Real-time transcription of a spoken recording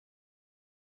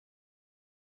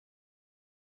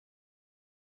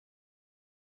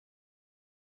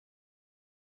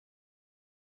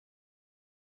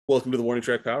Welcome to the Warning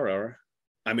Track Power Hour.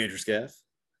 I'm Andrew Scaff.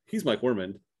 He's Mike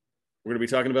Wormand. We're going to be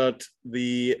talking about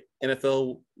the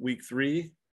NFL Week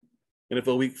 3,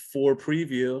 NFL Week 4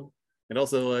 preview, and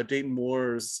also Dayton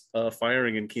Moore's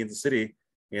firing in Kansas City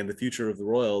and the future of the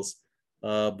Royals.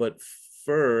 But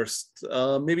first,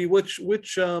 maybe which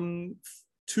 2-0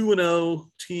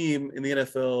 team in the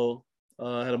NFL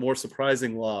had a more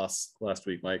surprising loss last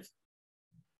week, Mike?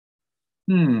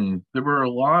 There were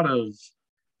a lot of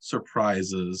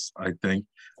surprises, I think.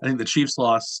 I think the Chiefs'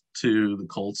 loss to the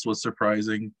Colts was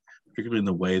surprising, particularly in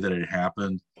the way that it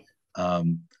happened,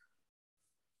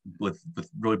 with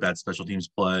really bad special teams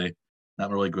play, not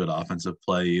really good offensive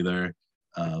play either.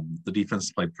 The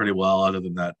defense played pretty well, other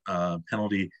than that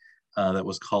penalty that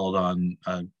was called on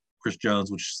Chris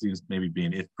Jones, which seems maybe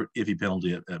being an iffy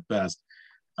penalty at best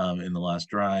in the last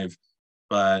drive.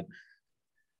 But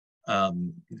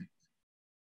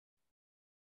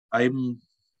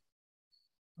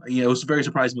it was very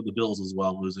surprising with the Bills as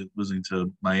well, losing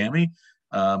to Miami.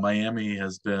 Miami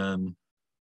has been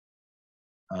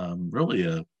really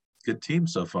a good team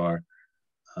so far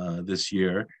this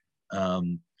year.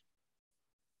 I'm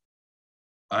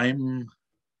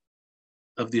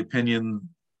of the opinion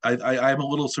I'm a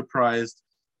little surprised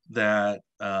that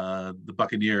the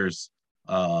Buccaneers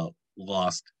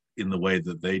lost in the way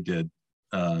that they did.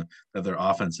 That their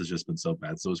offense has just been so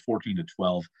bad. So it was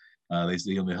 14-12.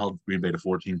 They only held Green Bay to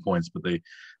 14 points, but they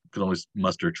could only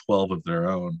muster 12 of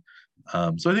their own.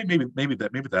 So I think maybe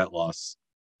that loss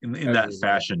in that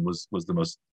fashion was the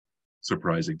most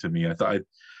surprising to me. I thought,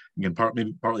 again,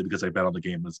 partly because I bet on the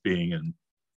game as being in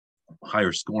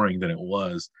higher scoring than it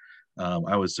was.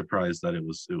 I was surprised that it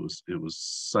was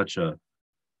such a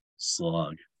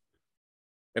slog.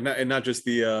 And not just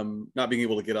the not being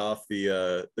able to get off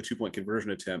the 2-point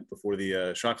conversion attempt before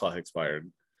the shot clock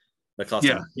expired. That cost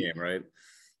them the game, right?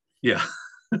 Yeah.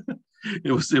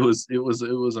 it was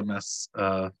a mess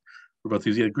for both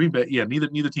teams. Yeah, Green Bay. Yeah,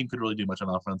 neither team could really do much on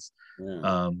offense.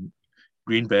 Yeah.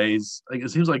 Green Bay's it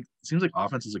seems like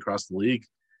offenses across the league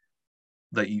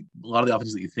a lot of the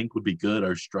offenses that you think would be good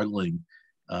are struggling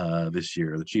this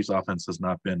year. The Chiefs' offense has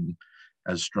not been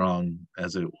as strong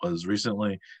as it was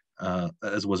recently.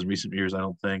 As it was in recent years, I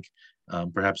don't think.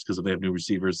 Perhaps because they have new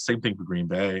receivers. Same thing for Green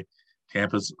Bay.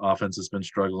 Tampa's offense has been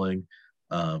struggling.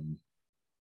 You'd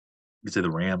say the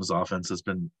Rams' offense has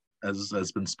been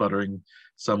sputtering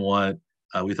somewhat.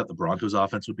 We thought the Broncos'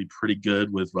 offense would be pretty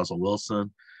good with Russell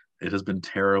Wilson. It has been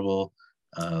terrible.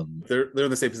 They're in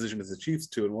the same position as the Chiefs,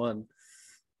 2-1.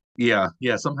 Yeah.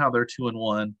 Somehow they're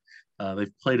 2-1.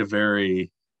 They've played a very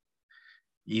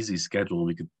easy schedule.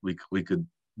 We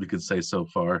could say so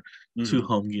far. Mm-hmm. 2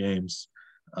 home games,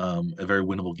 a very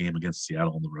winnable game against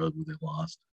Seattle on the road where they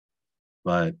lost.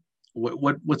 But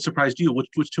what surprised you? Which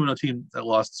 2-0 team that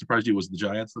lost surprised you? Was the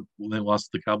Giants when they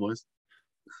lost to the Cowboys?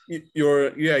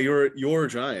 Your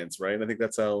Giants, right? I think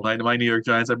that's how my New York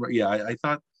Giants. I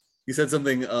thought you said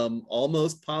something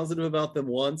almost positive about them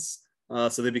once,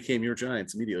 so they became your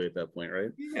Giants immediately at that point,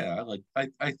 right? Yeah,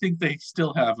 I think they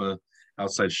still have a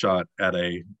outside shot at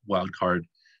a wild card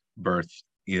berth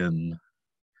in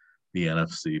the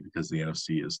NFC, because the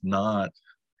NFC is not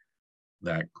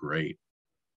that great.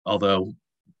 Although,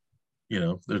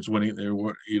 there's winning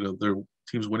there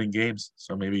teams winning games,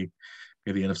 so maybe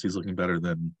the NFC is looking better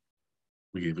than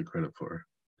we gave it credit for.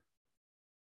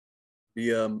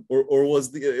 The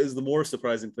is the more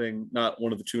surprising thing not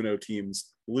one of the 2-0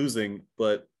 teams losing,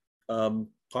 but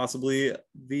possibly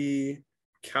the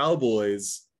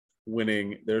Cowboys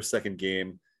winning their second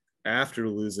game after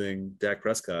losing Dak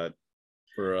Prescott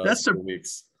for several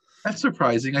weeks. That's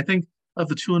surprising. I think of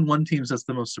the 2-1 teams, that's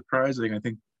the most surprising. I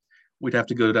think we'd have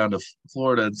to go down to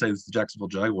Florida and say it's the Jacksonville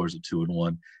Jaguars at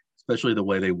 2-1, especially the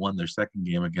way they won their second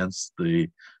game against the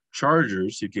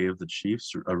Chargers, who gave the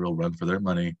Chiefs a real run for their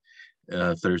money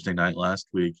Thursday night last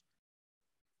week.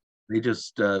 They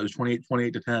just it was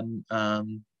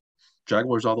 28-10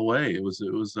 Jaguars all the way. It was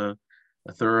a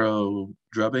thorough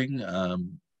drubbing.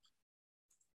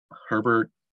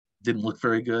 Herbert didn't look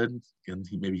very good, and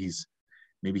maybe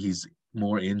he's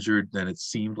more injured than it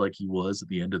seemed like he was at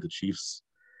the end of the Chiefs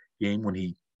game, when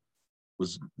he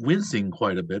was wincing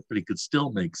quite a bit, but he could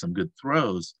still make some good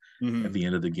throws at the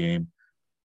end of the game.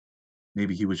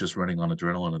 Maybe he was just running on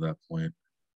adrenaline at that point.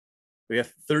 We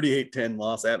have 38-10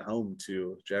 loss at home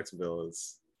to Jacksonville.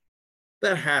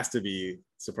 That has to be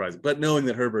surprising. But knowing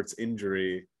that Herbert's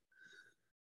injury,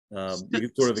 you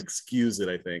can sort of excuse it,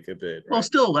 I think, a bit. Right? Well,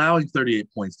 still allowing 38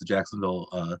 points to Jacksonville,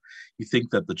 you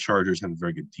think that the Chargers have a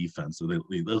very good defense. So they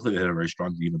look like they had a very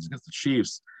strong defense against the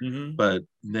Chiefs. But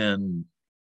then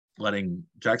letting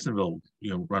Jacksonville,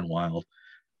 run wild.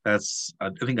 I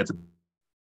think that's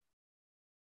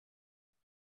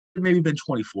maybe been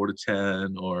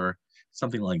 24-10 or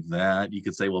something like that. You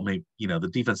could say, well, maybe, the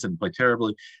defense didn't play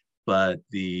terribly, but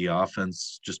the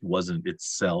offense just wasn't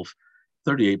itself.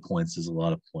 38 points is a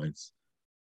lot of points.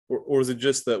 Or is it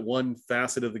just that one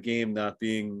facet of the game not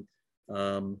being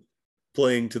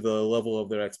playing to the level of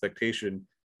their expectation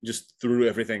just threw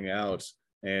everything out,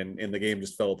 and the game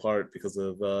just fell apart because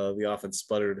of the offense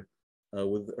sputtered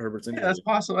with Herbert's injury? Yeah, that's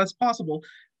possible. That's possible.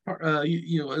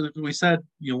 We said,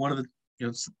 one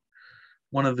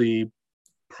of the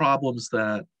problems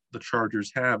that the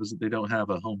Chargers have is that they don't have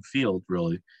a home field,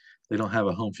 really. They don't have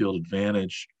a home field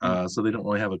advantage, so they don't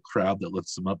really have a crowd that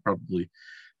lifts them up, probably.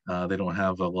 They don't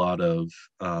have a lot of,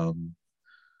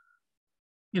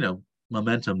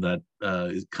 momentum that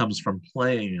comes from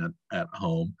playing at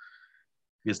home.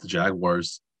 I guess the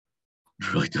Jaguars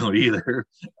really don't either.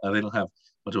 They don't have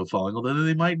much of a following, although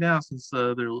they might now since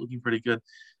they're looking pretty good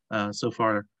so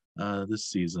far this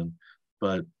season.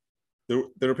 But there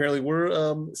apparently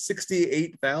were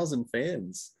 68,000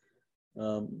 fans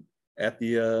at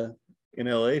the in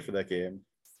LA for that game.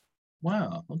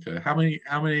 Wow. Okay. How many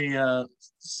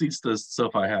seats does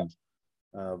SoFi have?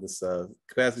 This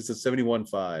capacity says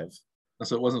 71.5.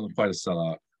 So it wasn't quite a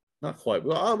sellout. Not quite,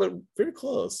 but very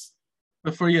close.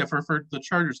 But for the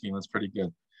Chargers game, that's pretty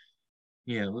good.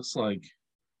 Yeah, it looks like.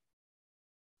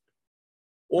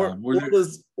 Or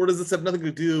does this have nothing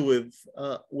to do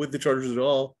with the Chargers at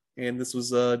all? And this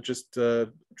was just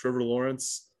Trevor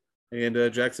Lawrence and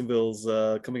Jacksonville's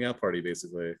coming out party,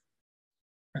 basically.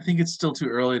 I think it's still too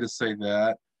early to say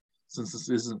that, since this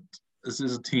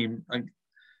is a team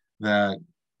that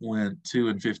went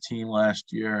 2-15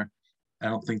 last year. I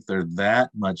don't think they're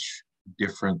that much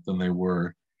different than they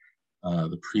were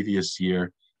the previous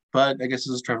year. But I guess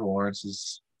this is Trevor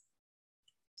Lawrence's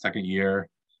second year.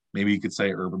 Maybe you could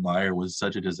say Urban Meyer was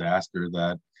such a disaster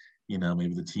that,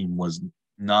 maybe the team was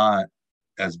not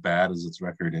as bad as its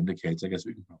record indicates. I guess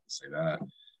we can probably say that.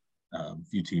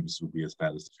 Few teams would be as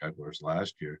bad as the Jaguars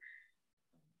last year.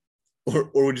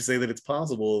 Or would you say that it's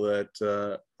possible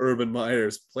that Urban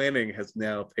Meyer's planning has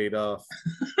now paid off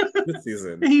this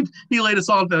season? He laid a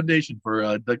solid foundation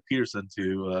for Doug Peterson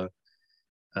to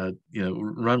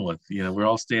run with. We're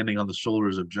all standing on the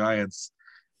shoulders of giants,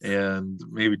 and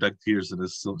maybe Doug Peterson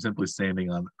is simply standing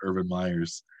on Urban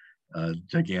Meyer's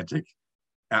gigantic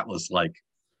Atlas-like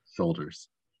shoulders.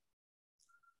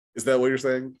 Is that what you're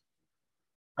saying?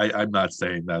 I'm not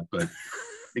saying that, but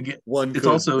again,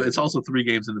 it's also 3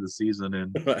 games into the season,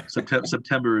 and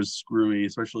September is screwy,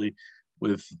 especially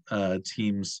with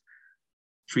teams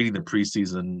treating the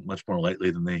preseason much more lightly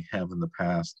than they have in the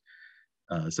past.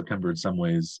 September, in some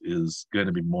ways, is going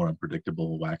to be more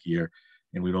unpredictable, wackier,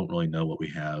 and we don't really know what we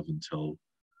have until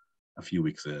a few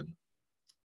weeks in.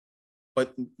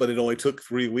 But it only took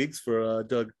 3 weeks for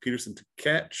Doug Peterson to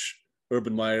catch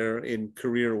Urban Meyer in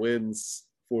career wins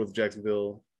for the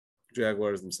Jacksonville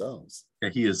Jaguars themselves. Yeah,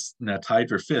 he is now tied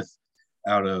for 5th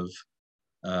out of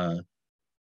I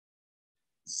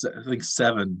think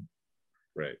 7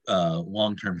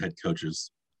 long-term head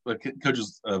coaches, but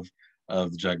coaches of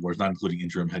the Jaguars, not including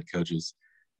interim head coaches.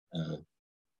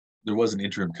 There was an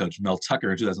interim coach, Mel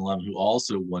Tucker, in 2011, who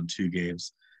also won 2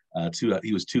 games.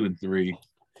 He was 2-3.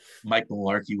 Mike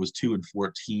Mularkey was 2-14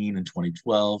 in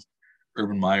 2012.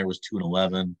 Urban Meyer was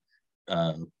 2-11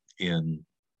 in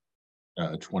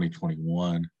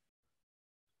 2021.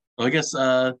 Well, I guess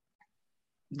the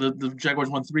Jaguars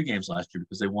won 3 games last year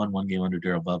because they won 1 game under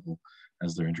Darrell Bevell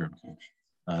as their interim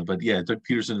coach. But yeah, Doug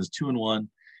Peterson is 2-1.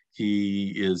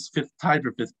 He is tied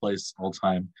for 5th place all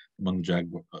time among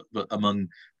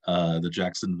the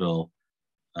Jacksonville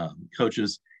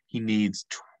coaches. He needs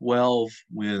 12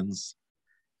 wins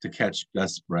to catch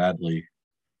Gus Bradley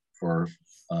for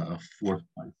 4th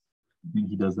place. You think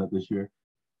he does that this year?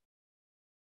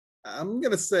 I'm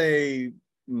gonna say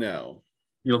no.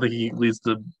 You don't think he leads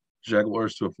the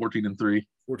Jaguars to a 14-3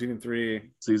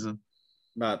 season?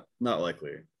 Not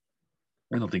likely.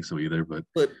 I don't think so either. But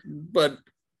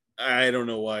I don't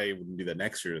know why he wouldn't do that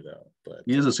next year, though. But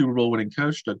he is a Super Bowl winning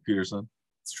coach, Doug Peterson.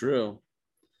 It's true.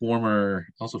 Former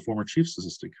Chiefs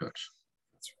assistant coach.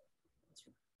 That's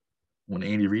right. When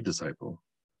Andy Reid disciple.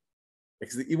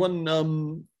 Because he won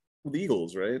with the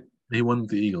Eagles, right? He won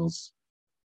with the Eagles.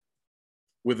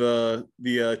 With the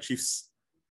Chiefs'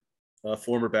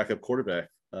 former backup quarterback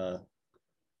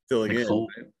filling Nick in.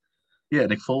 Right? Yeah,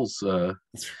 Nick Foles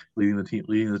leading the team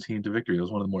to victory. It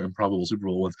was one of the more improbable Super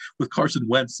Bowl ones, with Carson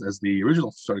Wentz as the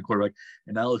original starting quarterback.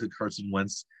 And now look at Carson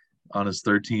Wentz on his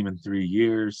 3rd team in 3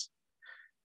 years.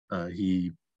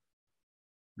 He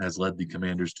has led the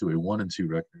Commanders to a 1-2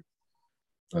 record.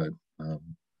 But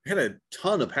he had a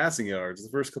ton of passing yards the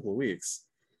first couple of weeks.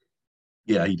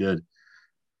 yeah, he did.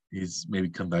 He's maybe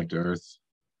come back to earth.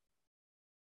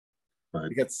 But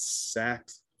he got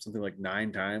sacked something like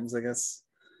 9 times, I guess.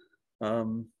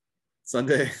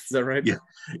 Sunday, is that right? Yeah.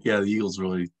 The Eagles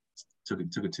really took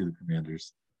it to the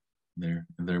Commanders. Their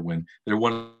win. They're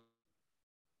one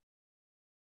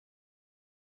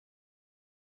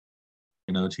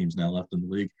teams now left in the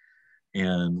league,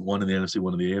 and one in the NFC,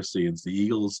 one in the AFC. It's the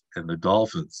Eagles and the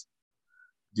Dolphins.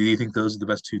 Do you think those are the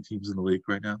best 2 teams in the league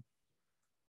right now?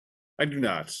 I do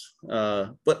not.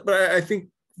 But I think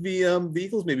the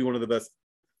Eagles may be one of the best,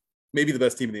 maybe the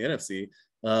best team in the NFC.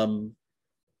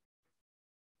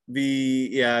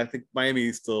 I think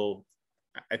Miami still.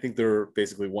 I think they're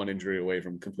basically one injury away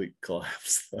from complete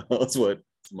collapse. That's what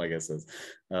my guess is.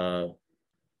 I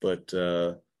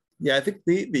think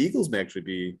the Eagles may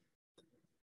actually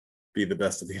be the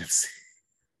best of the NFC.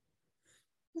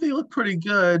 They look pretty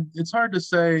good. It's hard to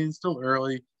say. It's still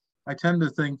early. I tend to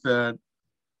think that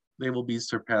they will be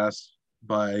surpassed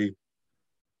by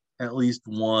at least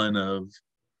one of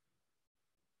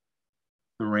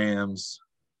the Rams,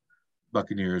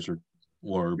 Buccaneers, or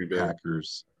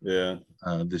Packers. Yeah.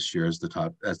 This year as the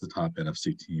top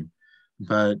NFC team.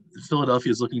 But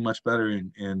Philadelphia is looking much better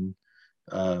in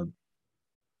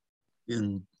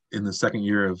the second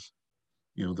year of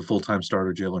the full-time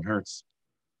starter Jalen Hurts.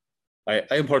 I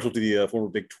am partial to the former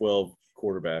Big 12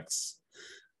 quarterbacks,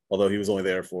 although he was only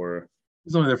there for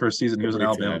a season. He was an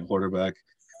Alabama quarterback.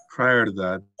 Prior to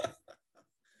that,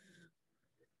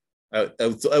 I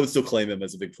would still claim him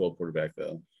as a Big 12 quarterback,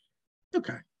 though.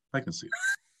 Okay, I can see it.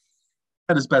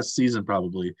 Had his best season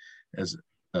probably as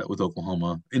with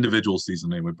Oklahoma, individual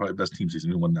season anyway. Probably best team season.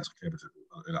 He won national championship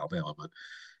in Alabama, but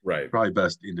right, probably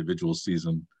best individual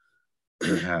season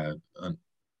he had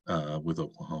with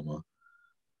Oklahoma.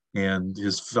 And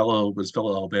his fellow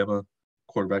Alabama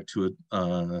quarterback to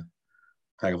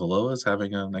Tagovailoa is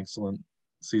having an excellent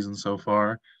season so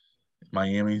far.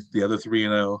 Miami, the other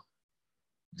 3-0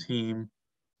 team.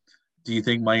 Do you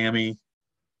think Miami?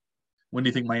 When do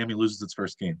you think Miami loses its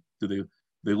first game? Do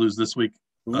they lose this week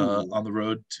on the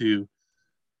road to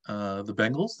the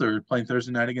Bengals? They're playing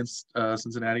Thursday night against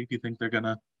Cincinnati. Do you think they're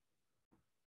gonna?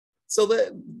 So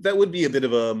that would be a bit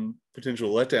of a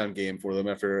potential letdown game for them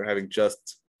after having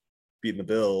just beaten the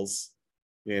Bills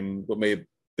in what may have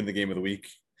been the game of the week.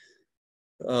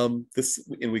 This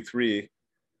in week 3,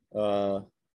 because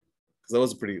that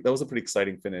was a pretty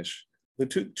exciting finish. The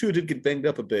two did get banged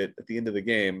up a bit at the end of the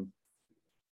game.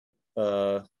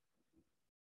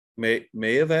 May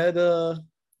have had a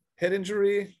head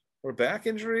injury or back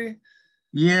injury.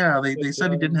 Yeah, they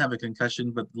said he didn't have a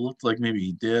concussion, but it looked like maybe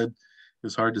he did. It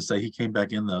was hard to say. He came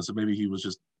back in though, so maybe he was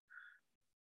just.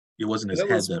 It wasn't his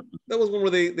head that was one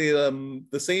where they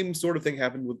the same sort of thing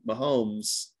happened with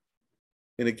Mahomes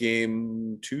in a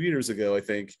game 2 years ago, I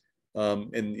think.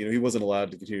 And he wasn't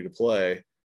allowed to continue to play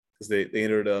because they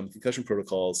entered concussion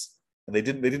protocols, and they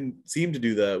didn't seem to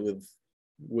do that with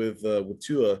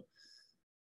Tua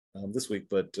this week.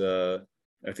 But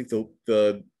I think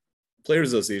the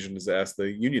Players Association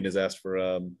the union has asked for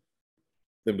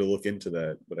them to look into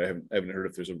that, but I haven't heard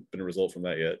if there's been a result from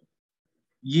that yet.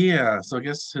 Yeah, so I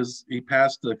guess he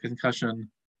passed the concussion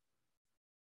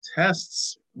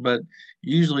tests, but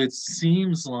usually it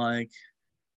seems like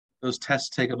those tests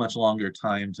take a much longer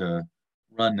time to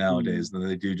run nowadays than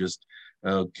they do just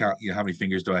count. How many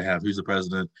fingers do I have? Who's the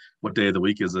president? What day of the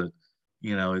week is it?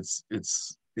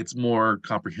 It's more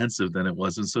comprehensive than it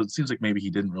was, and so it seems like maybe he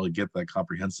didn't really get that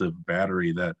comprehensive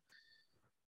battery that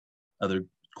other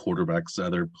quarterbacks,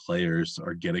 other players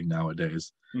are getting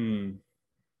nowadays.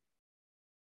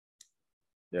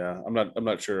 Yeah, I'm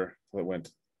not sure how it went,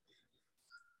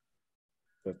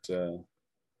 but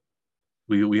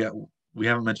we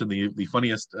haven't mentioned the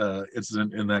funniest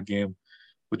incident in that game,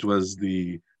 which was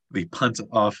the punt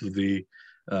off of the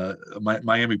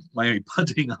Miami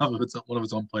punting off of one of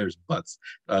its own players' butts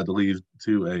to lead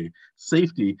to a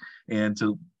safety and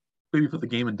to maybe put the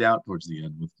game in doubt towards the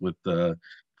end with the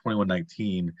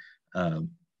 21-19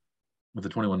 with the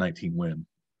 21-19 win.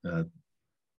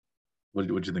 What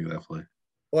did you think of that play?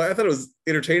 Well, I thought it was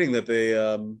entertaining that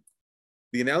the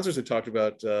announcers had talked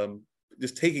about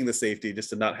just taking the safety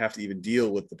just to not have to even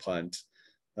deal with the punt.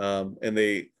 And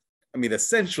they,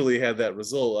 essentially had that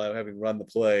result of having run the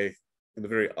play in a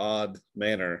very odd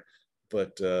manner,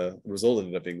 but the result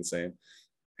ended up being the same.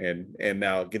 And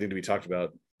now getting to be talked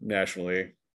about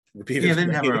nationally repeatedly. Yeah, they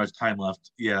didn't have very much time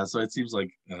left. Yeah, so it seems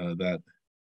like that.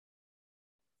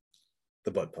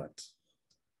 The butt punt.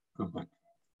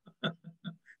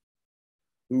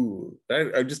 Ooh,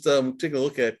 I just taking a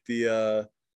look at the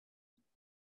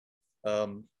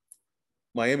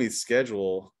Miami's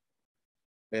schedule,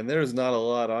 and there's not a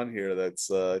lot on here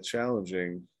that's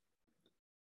challenging.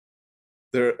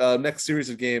 Their next series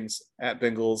of games at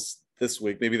Bengals this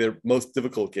week, maybe their most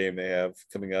difficult game they have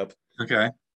coming up. Okay.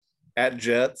 At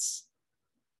Jets,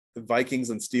 the Vikings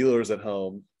and Steelers at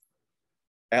home,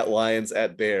 at Lions,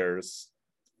 at Bears,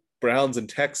 Browns and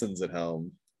Texans at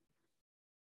home.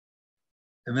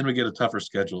 And then we get a tougher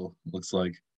schedule, looks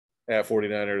like. At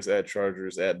 49ers, at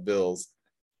Chargers, at Bills.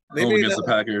 Home against the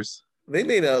Packers. They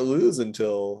may not lose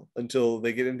until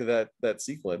they get into that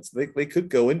sequence. They could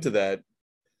go into that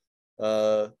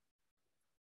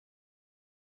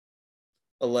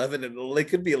 11 and they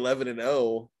could be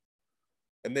 11-0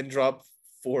 and then drop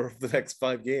 4 of the next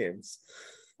 5 games.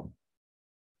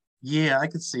 Yeah, I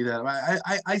could see that.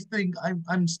 I think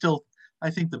I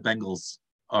think the Bengals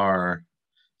are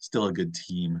still a good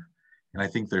team, and I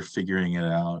think they're figuring it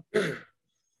out.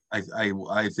 I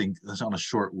think on a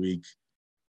short week,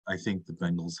 I think the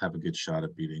Bengals have a good shot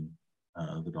at beating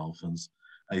the Dolphins.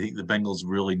 I think the Bengals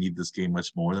really need this game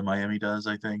much more than Miami does.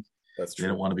 I think that's true. They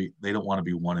don't want to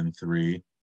be 1-3,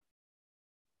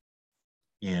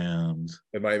 and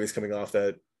Miami's coming off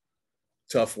that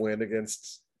tough win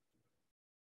against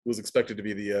who was expected to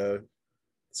be the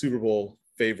Super Bowl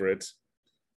favorite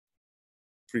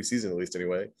preseason, at least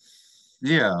anyway.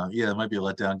 Yeah, it might be a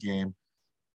letdown game.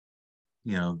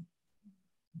 You know,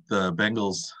 the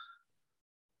Bengals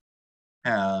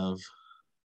have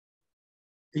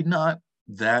a not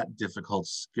that difficult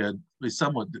schedule,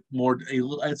 somewhat more,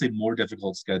 I'd say more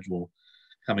difficult schedule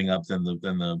coming up than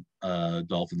the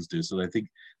Dolphins do. So I think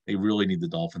they really need the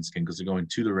Dolphins game because they're going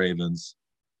to the Ravens,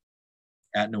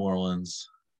 at New Orleans,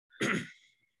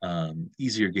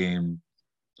 easier game,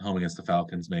 home against the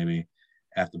Falcons, maybe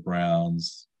at the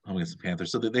Browns, home against the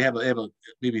Panthers. So they have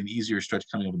maybe an easier stretch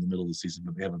coming up in the middle of the season,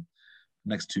 but they have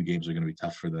next 2 games are going to be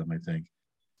tough for them, I think.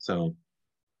 So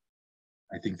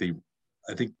I think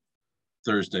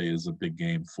Thursday is a big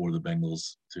game for the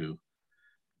Bengals too.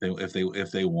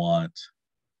 If they want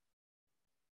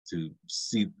to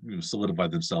solidify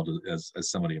themselves as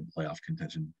somebody in playoff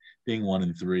contention, being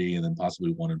 1-3 and then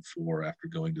possibly 1-4 after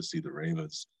going to see the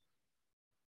Ravens,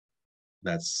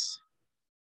 that's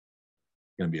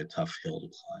going to be a tough hill to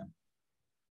climb.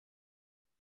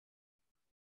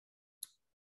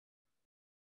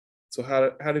 So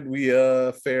how did we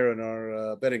fare in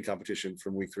our betting competition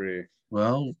from week 3?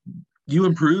 Well, you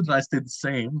improved and I stayed the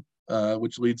same,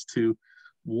 which leads to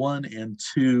 1 and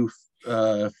 2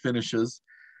 finishes.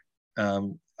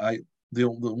 The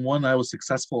one I was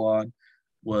successful on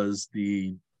was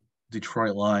the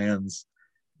Detroit Lions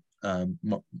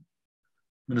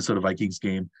Minnesota Vikings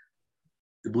game.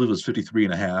 I believe it was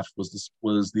 53.5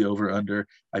 was the over under.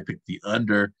 I picked the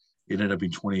under. It ended up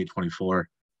being 28-24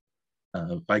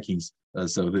 Vikings.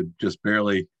 So they just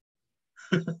barely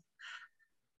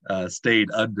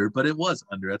stayed under, but it was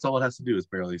under. That's all it has to do is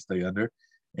barely stay under.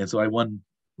 And so I won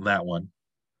that one.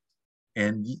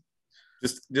 And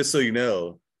just so you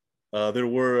know, there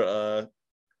were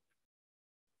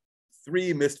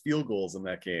 3 missed field goals in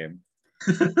that game.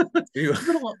 There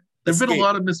have been a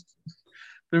lot of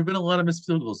missed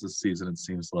field goals this season. It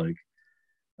seems like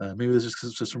maybe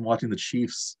it's just from watching the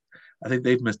Chiefs. I think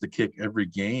they've missed a kick every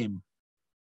game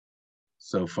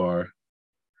so far.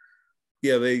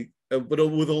 Yeah, they but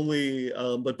with only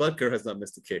but Butker has not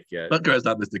missed a kick yet. Butker has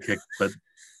not missed a kick, but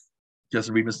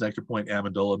Justin Reed missed an extra point.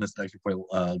 Amendola missed an extra point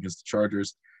against the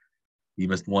Chargers. He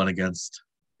missed one against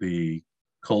the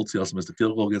Colts. He also missed a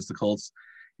field goal against the Colts.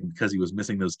 And because he was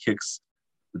missing those kicks,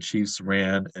 the Chiefs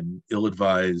ran an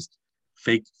ill-advised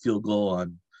fake field goal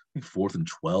on I think 4th and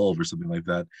 12 or something like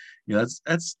that. You know,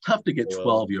 that's tough to get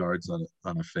 12 yards on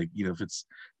a fake. You know, if it's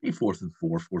 4th and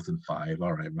 4, 4th and 5,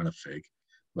 all right, run a fake.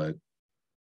 But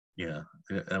yeah,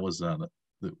 that was the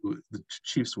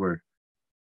Chiefs were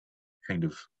kind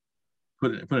of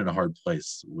put in a hard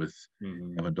place with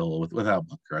Amendola without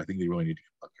Butker. I think they really need to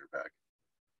get Butker back.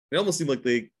 It almost seemed like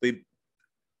they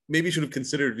maybe should have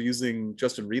considered using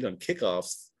Justin Reed on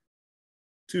kickoffs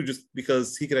too, just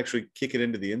because he could actually kick it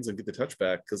into the end zone, get the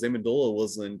touchback, because Amendola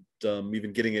wasn't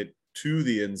even getting it to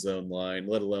the end zone line,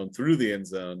 let alone through the end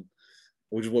zone,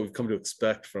 which is what we've come to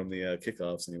expect from the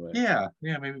kickoffs anyway. Yeah,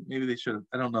 maybe they should have.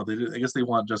 I don't know. I guess they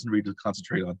want Justin Reed to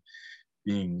concentrate on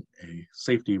being a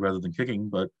safety rather than kicking,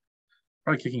 but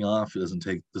probably kicking off doesn't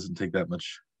take that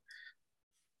much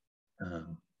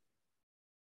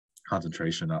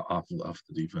concentration off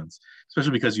the defense,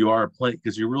 especially because you are playing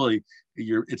because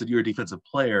you're a defensive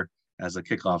player as a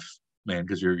kickoff man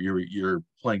because you're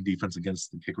playing defense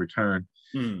against the kick return,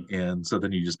 and so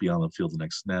then you just be on the field the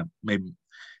next snap. Maybe,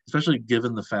 especially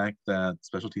given the fact that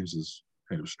special teams has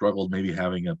kind of struggled, maybe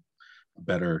having a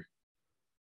better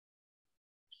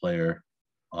player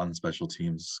on special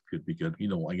teams could be good. Again,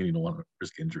 you don't want to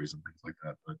risk injuries and things like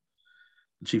that, but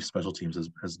the Chiefs special teams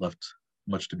has left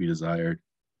much to be desired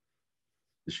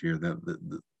this year.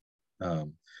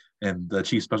 And the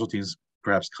Chiefs special teams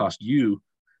perhaps cost you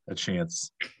a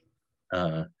chance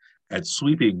at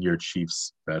sweeping your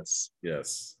Chiefs bets.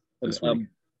 Yes.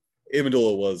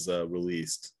 Amendola was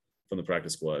released from the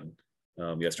practice squad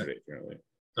yesterday, apparently.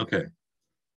 Okay.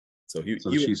 So he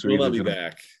will not be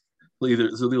back.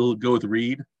 So they'll go with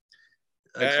Reed.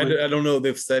 I don't know.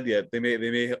 They've said yet. They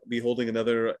may be holding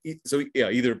another. So yeah,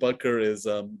 either Butker is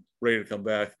ready to come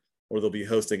back, or they'll be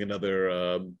hosting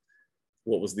another.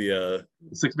 What was the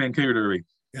 6-man kicker derby?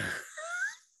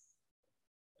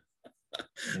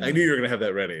 I knew you were going to have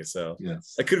that ready, so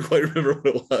yes. I couldn't quite remember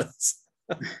what it was.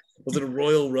 Was it a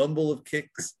Royal Rumble of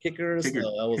kickers?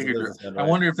 No, right. I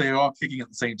wonder if they were all kicking at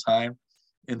the same time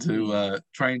into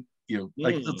trying.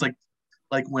 It's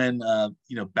like when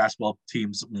basketball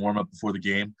teams warm up before the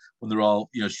game when they're all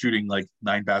shooting like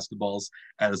 9 basketballs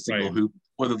at a single hoop,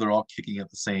 whether they're all kicking at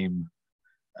the same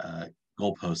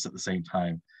goalposts at the same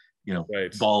time.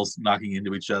 Balls knocking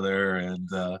into each other and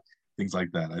things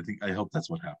like that. I hope that's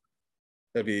what happened.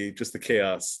 That'd be just the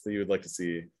chaos that you would like to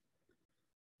see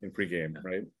in pregame,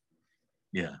 right?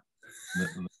 Yeah.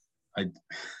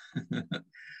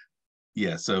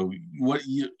 Yeah. So what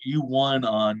you won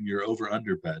on your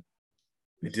over/under bet?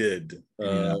 I did.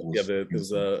 It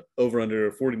was over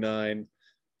under 49. It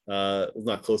was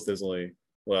not close. There's only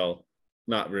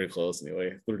not very close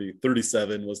anyway.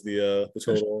 37 was the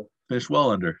total. Finished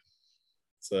well under.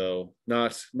 So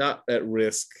not at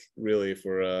risk really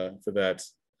for that.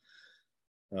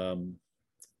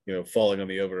 Falling on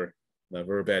the over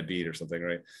for a bad beat or something,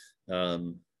 right?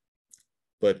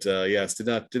 But yes, did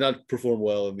not perform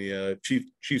well in the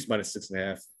Chiefs minus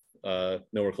 6.5.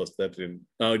 Nowhere close to that.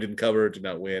 Didn't cover, did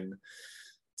not win.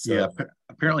 So, yeah,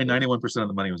 apparently 91% of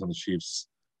the money was on the Chiefs.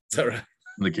 Is that right?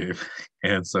 In the game,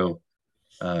 and so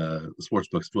the sports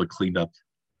books really cleaned up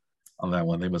on that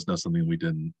one. They must know something we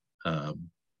didn't.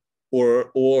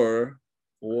 Or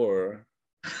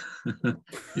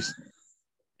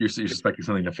you're suspecting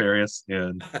something nefarious,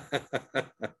 and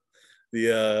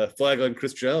the flag on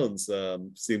Chris Jones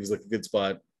seems like a good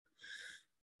spot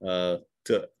to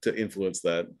influence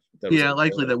that.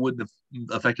 Likely that wouldn't have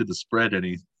affected the spread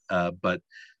any, but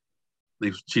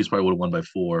the Chiefs probably would have won by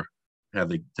 4 had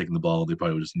they taken the ball. They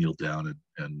probably would have just kneeled down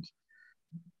and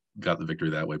got the victory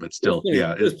that way. But still,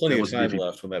 there's plenty of time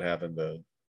left when that happened, though.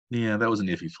 Yeah, that was an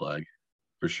iffy flag.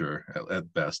 For sure,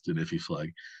 at best, an iffy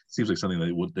flag. Seems like something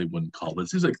they wouldn't call, but it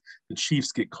seems like the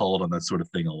Chiefs get called on that sort of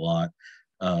thing a lot.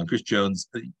 Chris Jones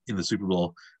in the Super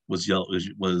Bowl was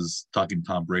talking to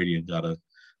Tom Brady and got a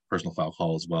personal foul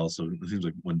call as well. So it seems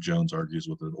like when Jones argues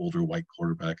with an older white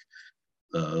quarterback,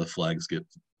 flags get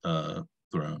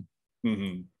thrown.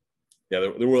 Mm-hmm. Yeah,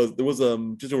 there was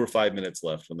just over 5 minutes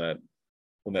left when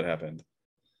that happened.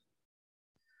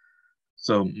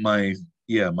 So my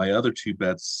other 2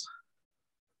 bets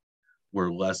were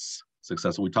less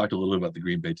successful. We talked a little bit about the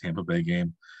Green Bay Tampa Bay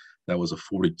game. That was a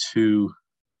 42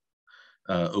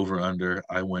 over under.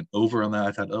 I went over on that.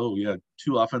 I thought,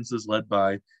 2 offenses led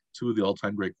by 2 of the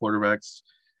all-time great quarterbacks,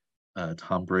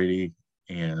 Tom Brady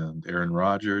and Aaron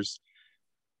Rodgers.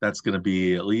 That's going to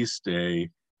be at least a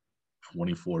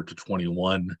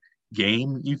 24-21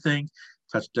 game, you think?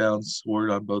 Touchdowns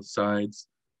scored on both sides,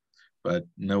 but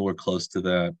nowhere close to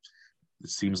that. It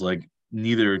seems like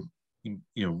neither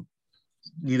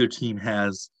team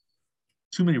has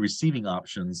too many receiving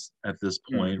options at this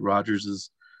point. Rodgers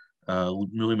is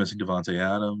really missing Devontae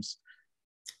Adams,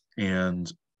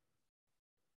 and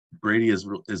Brady is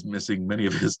missing many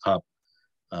of his top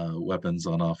weapons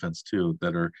on offense too.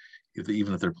 That are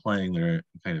even if they're playing, they're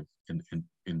kind of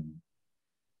in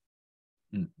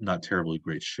not terribly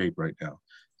great shape right now.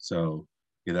 So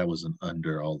that was an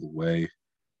under all the way.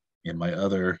 And my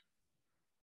other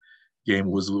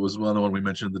game was another one we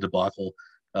mentioned, the debacle.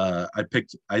 I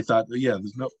thought,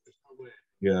 there's no way.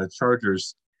 Yeah,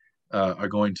 Chargers are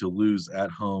going to lose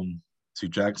at home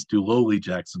to lowly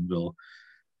Jacksonville.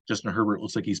 Justin Herbert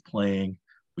looks like he's playing.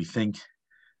 We think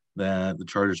that the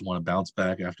Chargers want to bounce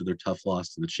back after their tough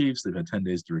loss to the Chiefs. They've had 10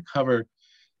 days to recover.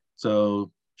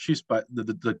 So Chiefs by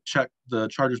the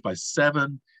Chargers by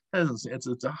 7.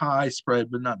 It's a high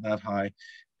spread, but not that high.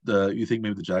 You think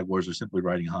maybe the Jaguars are simply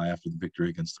riding high after the victory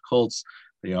against the Colts.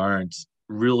 They aren't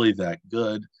really that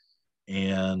good.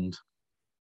 And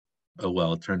Oh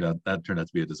well, it turned out to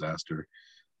be a disaster.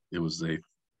 It was a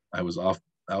I was off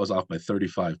by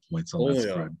 35 points on that Only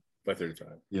spread. by 35.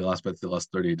 They lost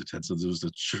 38-10. So there was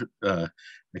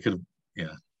I could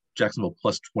have Jacksonville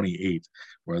plus 28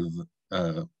 rather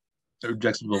than or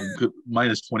Jacksonville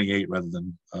minus 28 rather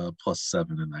than plus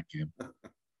 7 in that game.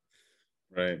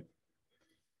 Right.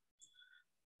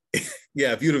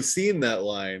 Yeah, if you'd have seen that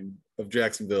line of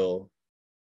Jacksonville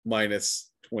minus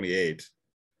 28,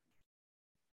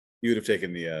 you would have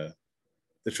taken the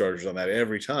Chargers on that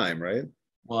every time, right?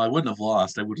 Well, I wouldn't have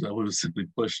lost. I would have simply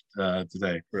pushed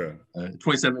today. Right.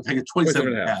 27. I get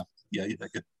 27 and a half. Yeah,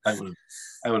 I would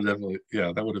have definitely.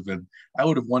 Yeah, that would have been. I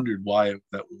would have wondered why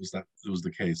that was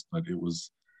the case, but it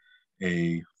was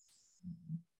a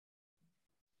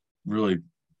really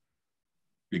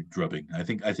big drubbing. I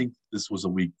think this was a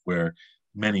week where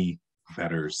many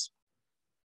bettors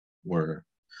were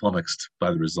flummoxed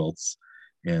by the results,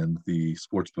 and the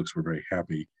sports books were very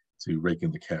happy to rake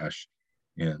in the cash,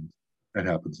 and that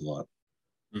happens a lot.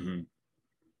 Mm-hmm.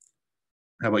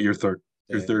 How about your third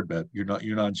bet? Your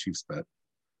non-Chiefs bet.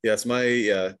 Yes,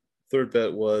 my third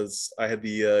bet was I had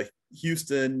the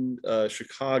Houston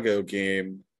Chicago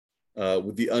game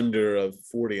with the under of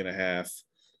 40.5.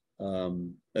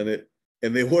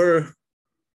 And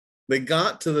they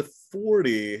got to the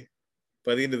 40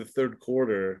 by the end of the third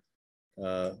quarter.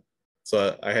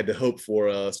 So I had to hope for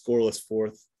a scoreless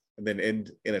fourth and then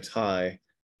end in a tie.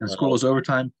 And scoreless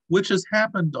overtime, which has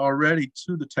happened already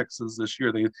to the Texans this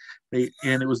year. They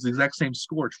and it was the exact same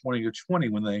score,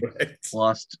 20-20, when they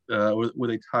lost, where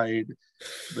they tied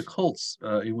the Colts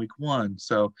in week 1.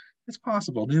 So it's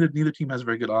possible. Neither team has a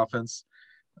very good offense,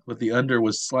 but the under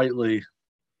was slightly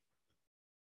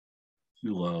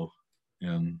too low,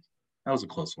 and that was a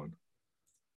close one.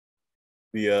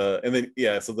 And then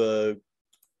so the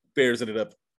Bears ended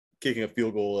up kicking a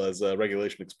field goal as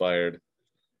regulation expired.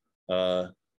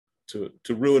 To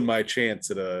ruin my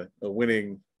chance at a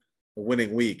winning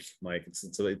week, Mike.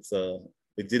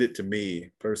 They did it to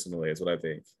me personally, is what I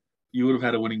think. You would have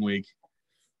had a winning week.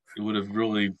 It would have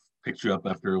really picked you up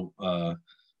after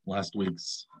last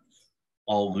week's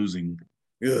all losing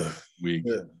week.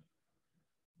 Ugh.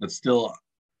 But still,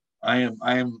 I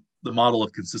am the model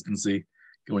of consistency,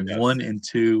 going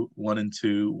 1-2,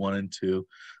 1-2, 1-2.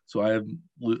 So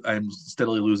I'm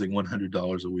steadily losing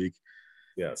 $100 a week.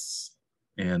 Yes.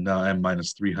 And now I'm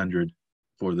minus 300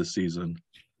 for the season.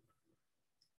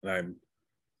 And I'm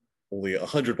only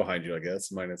 100 behind you, I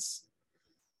guess, minus,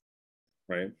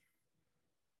 right?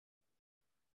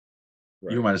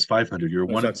 You're minus 500. You're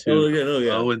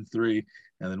 1-2, 0-3,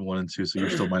 and then 1-2. So you're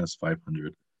still minus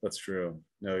 500. That's true.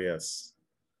 No, yes.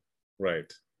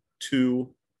 Right. 2.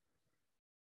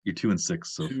 You're 2-6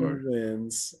 so far. 2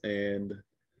 wins and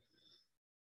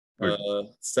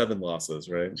 7 losses,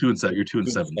 right? 2-7. You're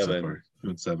 2-7 so far.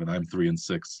 2-7. I'm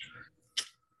 3-6.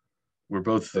 We're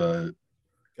both gotta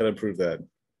improve that.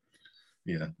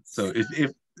 Yeah. So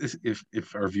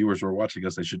if our viewers were watching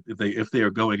us, if they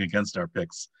are going against our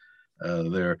picks,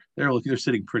 they're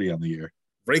sitting pretty on the year.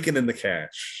 Raking in the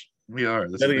cash. We are.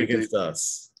 Betting against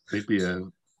us. They'd be a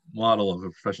model of a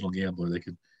professional gambler. They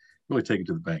could really take it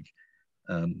to the bank.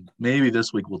 Maybe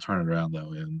this week we'll turn it around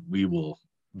though, and we will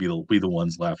be the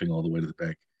ones laughing all the way to the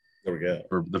bank. There we go.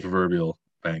 For the proverbial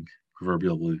bank,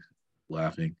 proverbially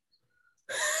laughing.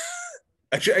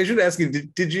 Actually, I should ask you,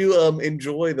 did you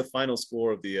enjoy the final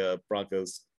score of the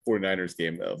Broncos 49ers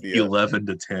game though? The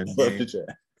 11-10 game. It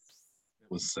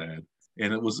was sad.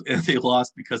 And they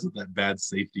lost because of that bad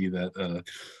safety that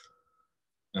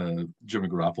Jimmy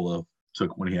Garoppolo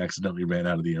took when he accidentally ran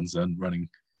out of the end zone running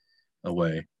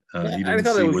away. I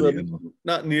thought it was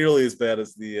not nearly as bad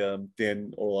as the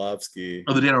Dan Orlovsky.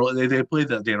 Oh, they played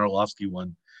that Dan Orlovsky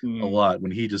one a lot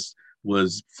when he just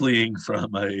was fleeing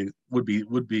from a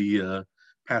would-be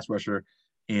pass rusher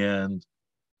and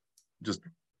just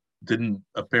didn't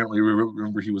apparently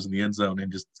remember he was in the end zone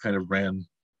and just kind of ran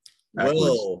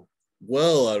backwards.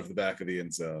 Well out of the back of the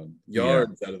end zone,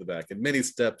 yards out of the back, and many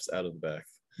steps out of the back.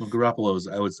 Well, Garoppolo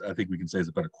I think we can say is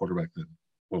a better quarterback than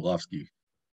Orlovsky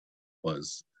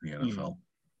was in the NFL.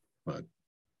 But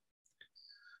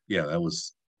yeah, that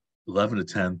was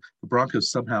 11-10. The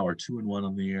Broncos somehow are 2-1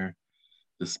 on the year,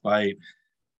 despite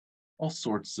all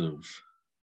sorts of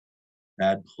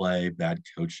bad play, bad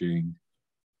coaching,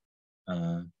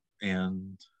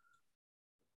 and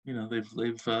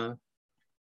they've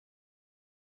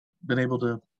been able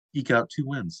to eke out 2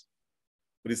 wins.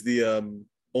 But it's the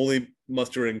only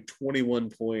mustering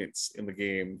 21 points in the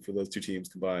game for those 2 teams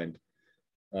combined.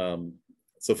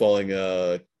 So falling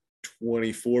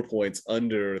 24 points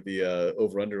under the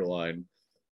over-under line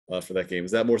for that game.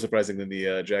 Is that more surprising than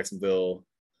the Jacksonville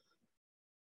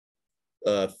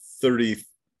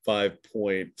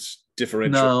 35-point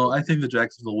differential? No, I think the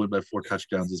Jacksonville win by 4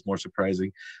 touchdowns is more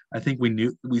surprising. I think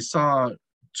we saw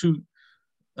 2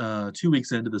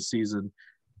 weeks into the season,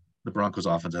 the Broncos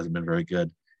offense hasn't been very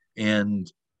good.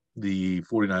 And the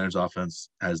 49ers offense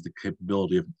has the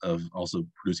capability of also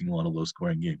producing a lot of low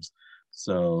scoring games.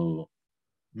 So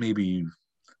maybe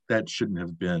that shouldn't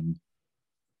have been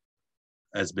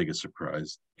as big a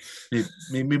surprise.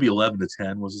 Maybe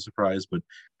 11-10 was a surprise, but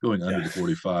going under the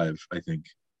 45, I think,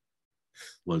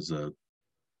 was a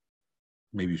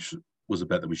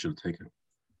bet that we should have taken.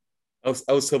 I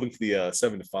was hoping for the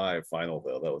 7-5 final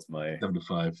though. That was my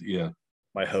 7-5, yeah,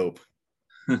 my hope.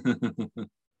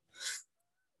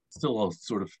 Still a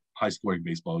sort of high scoring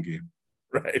baseball game,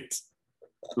 right?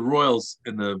 The Royals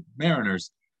and the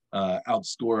Mariners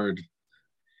outscored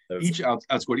each of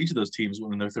those teams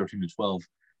in their 13-12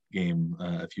 game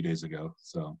a few days ago.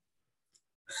 So,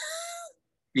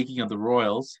 speaking of the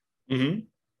Royals, what do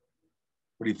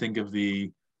you think of the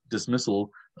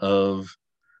dismissal of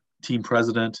team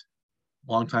president,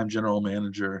 longtime general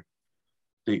manager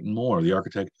Dayton Moore, the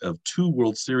architect of 2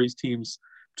 World Series teams,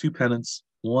 2 pennants,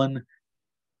 1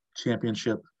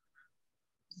 championship,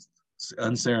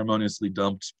 unceremoniously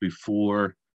dumped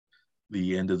before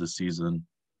the end of the season?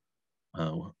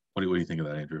 What do you think of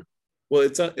that, Andrew? Well,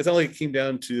 it's not like it came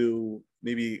down to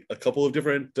maybe a couple of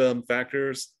different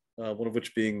factors. One of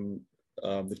which being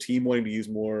the team wanting to use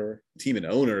more, team and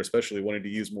owner especially wanting to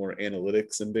use more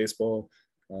analytics in baseball.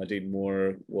 Dayton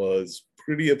Moore was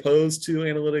pretty opposed to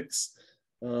analytics.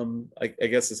 I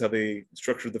guess is how they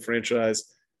structured the franchise,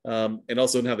 and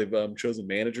also in how they've chosen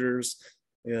managers,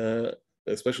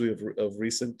 especially of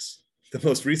recent. The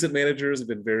most recent managers have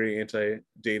been very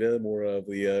anti-data, more of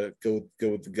the go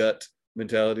with the gut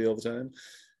mentality all the time.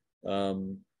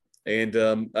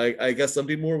 I guess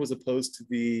Dayton Moore was opposed to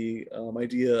the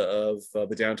idea of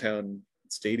the downtown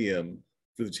stadium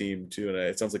for the team too, and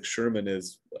it sounds like Sherman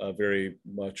is very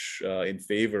much in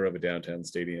favor of a downtown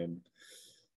stadium,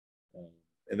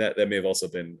 and that may have also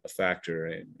been a factor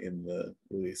in the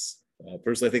release.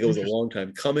 Personally, I think it was a long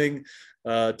time coming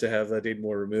to have Dayton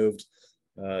Moore removed.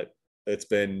 It's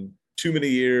been too many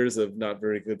years of not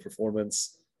very good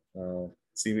performance,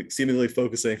 seemingly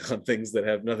focusing on things that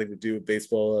have nothing to do with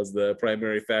baseball as the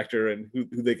primary factor and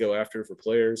who they go after for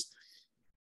players.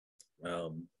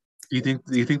 Do you think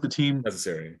the team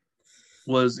necessary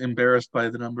was embarrassed by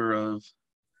the number of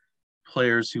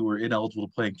players who were ineligible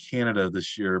to play in Canada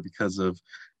this year because of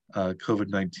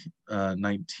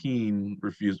COVID-19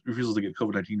 refusal to get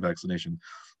COVID-19 vaccination?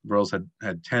 The Royals had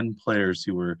 10 players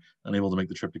who were unable to make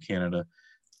the trip to Canada,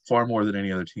 far more than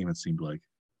any other team, it seemed like.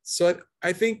 So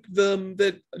I think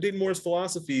that Dayton Moore's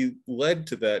philosophy led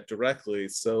to that directly.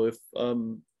 So if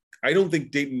I don't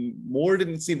think Dayton Moore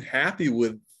didn't seem happy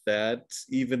with that,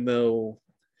 even though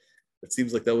it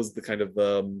seems like that was the kind of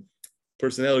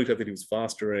personality type that he was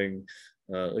fostering,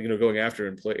 going after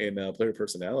in player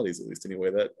personalities, at least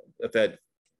anyway, that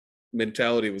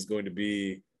mentality was going to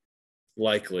be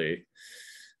likely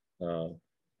to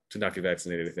not get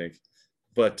vaccinated, I think.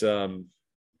 But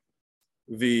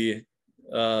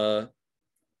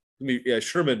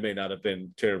Sherman may not have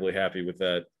been terribly happy with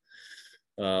that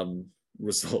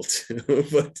result,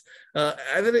 but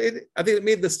I think it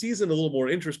made the season a little more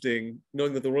interesting,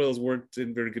 knowing that the Royals weren't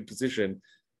in very good position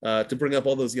to bring up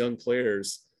all those young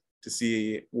players to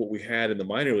see what we had in the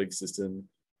minor league system.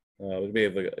 We may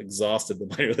have exhausted the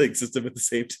minor league system at the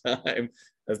same time,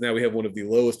 as now we have one of the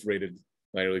lowest rated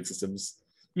minor league systems.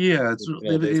 Yeah,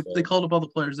 they called up all the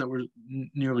players that were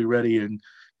nearly ready, and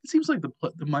it seems like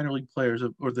the minor league players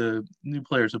or the new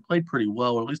players have played pretty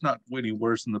well, or at least not any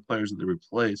worse than the players that they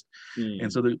replaced.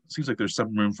 And so it seems like there's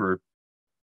some room for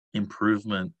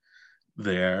improvement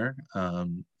there.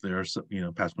 There are some,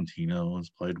 Pasquantino has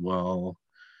played well.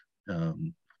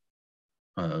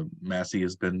 Massey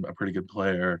has been a pretty good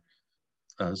player.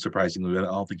 Surprisingly, I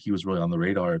don't think he was really on the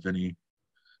radar of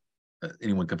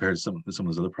anyone compared to some of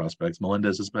those other prospects.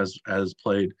 Melendez has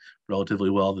played relatively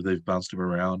well. That they've bounced him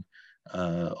around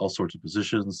all sorts of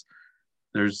positions.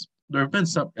 There have been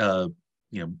some.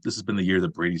 This has been the year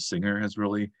that Brady Singer has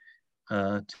really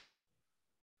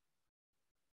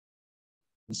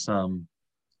some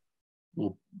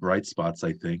bright spots.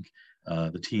 I think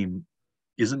the team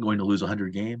isn't going to lose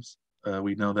 100 games.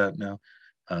 We know that now.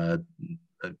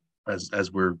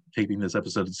 As we're taping this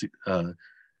episode,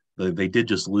 they did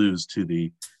just lose to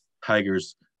the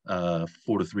Tigers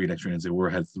 4-3 in extra innings. They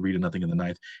had 3-0 in the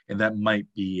ninth, and that might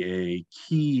be a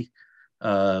key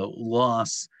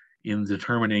loss in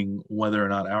determining whether or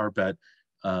not our bet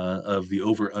of the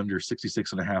over under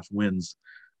 66.5 wins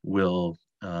will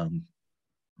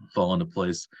fall into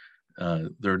place.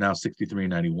 They're now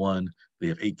 63-91. They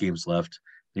have 8 games left.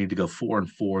 They need to go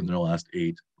 4-4 in their last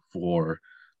 8 for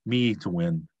me to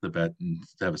win the bet and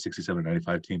to have a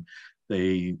 67-95 team.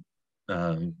 They,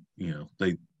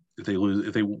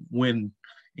 if they win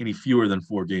any fewer than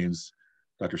 4 games,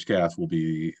 Dr. Scaff will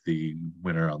be the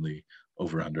winner on the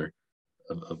over under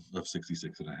of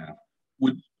 66.5.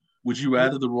 Would you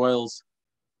rather the Royals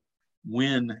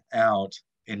win out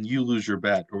and you lose your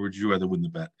bet, or would you rather win the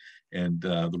bet and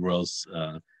the Royals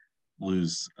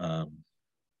lose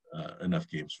enough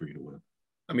games for you to win?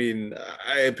 I mean,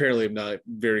 I apparently am not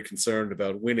very concerned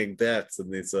about winning bets in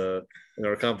this in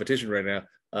our competition right now.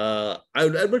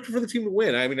 I'd much prefer the team to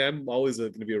win. I mean, I'm always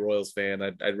going to be a Royals fan.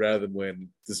 I'd rather them win.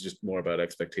 This is just more about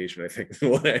expectation, I think, than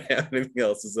what I have. Anything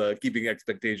else is keeping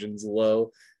expectations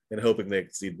low and hoping they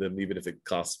exceed them, even if it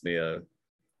costs me a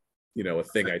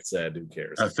thing I said. Who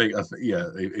cares? A fake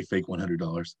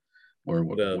 $100 or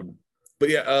what? But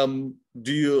yeah,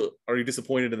 are you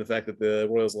disappointed in the fact that the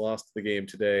Royals lost the game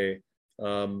today?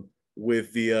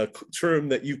 With the term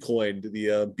that you coined,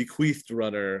 the bequeathed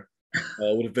runner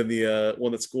would have been the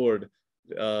one that scored.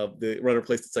 The runner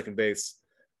placed at second base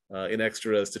in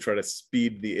extras to try to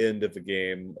speed the end of the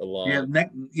game along.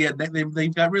 They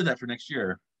got rid of that for next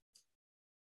year,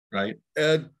 right?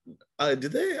 Did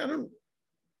they? I don't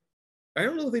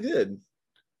know if they did.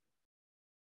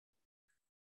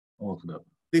 I'll look it up.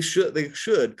 They should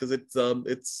because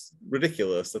it's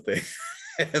ridiculous that they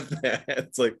have that.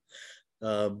 It's like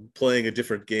playing a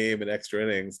different game in extra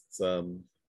innings. It's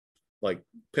like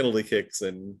penalty kicks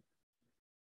and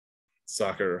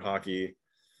soccer, hockey,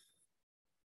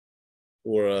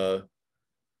 or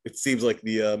it seems like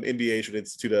the NBA should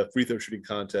institute a free throw shooting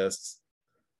contest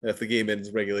if the game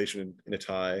ends regulation in a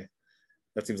tie.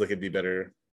 That seems like it'd be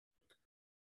better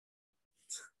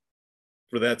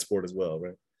for that sport as well,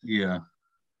 right? Yeah.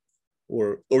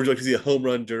 Or would you like to see a home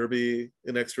run derby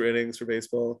in extra innings for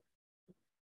baseball?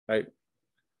 I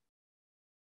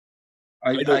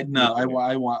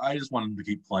just want them to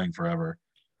keep playing forever.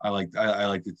 I like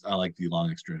the long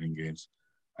extra inning games.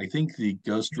 I think the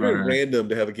Ghost Runner. It's random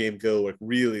to have a game go like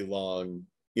really long,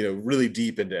 really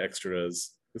deep into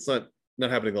extras. It's not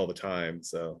happening all the time,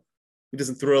 so it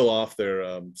doesn't throw off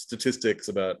their statistics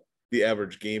about the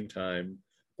average game time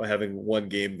by having one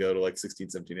game go to like 16,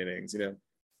 17 innings.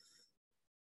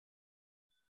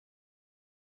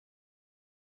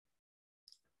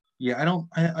 Yeah,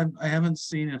 I haven't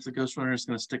seen if the Ghost Runner is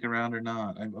going to stick around or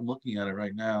not. I'm looking at it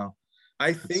right now.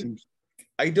 I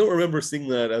don't remember seeing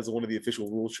that as one of the official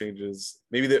rule changes.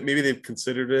 Maybe they've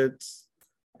considered it.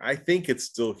 I think it's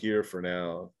still here for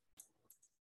now.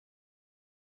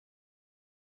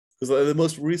 Because the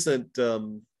most recent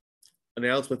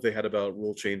announcement they had about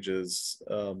rule changes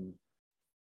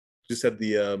just had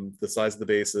the size of the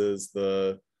bases,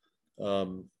 the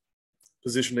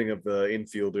positioning of the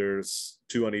infielders,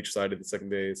 2 on each side of the second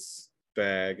base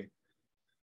bag,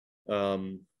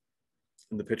 and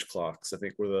the pitch clocks. I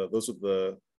think those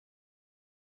were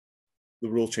the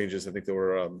rule changes. I think that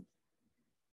were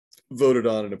voted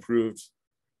on and approved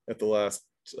at the last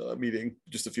meeting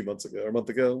just a month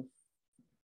ago.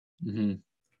 Mm-hmm.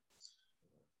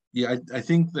 Yeah, I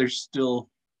think there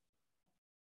still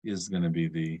is going to be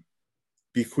the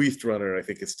bequeathed runner. I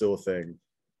think is still a thing.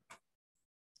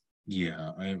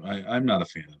 Yeah, I'm not a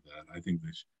fan of that. I think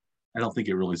I don't think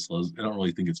it really slows. I don't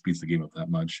really think it speeds the game up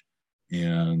that much,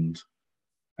 and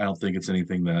I don't think it's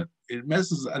anything that it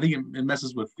messes. I think it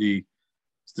messes with the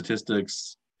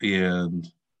statistics and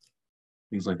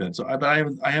things like that. So, but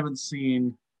I haven't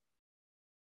seen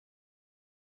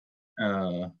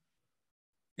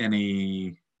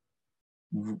any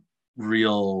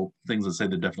real things that say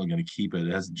they're definitely going to keep it.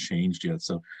 It hasn't changed yet,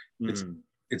 so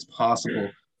it's possible.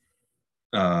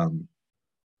 I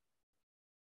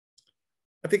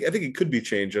think it could be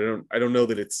changed. I don't know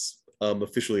that it's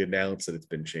officially announced that it's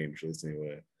been changed, at least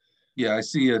anyway. Yeah, I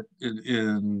see it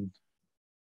in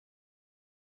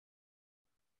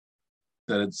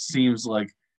that it seems like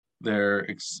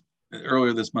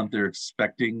earlier this month they're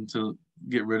expecting to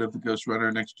get rid of the Ghost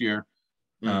Runner next year.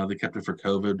 They kept it for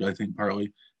COVID, I think,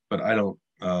 partly, but I don't.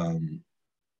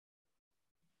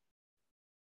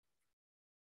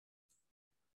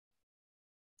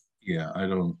 Yeah, I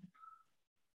don't.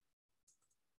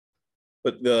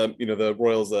 But the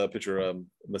Royals pitcher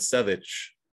Masevich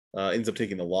ends up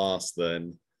taking the loss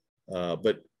then,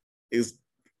 but is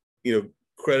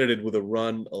credited with a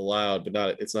run allowed,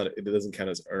 but it doesn't count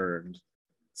as earned.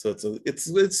 So it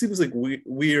seems like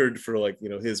weird for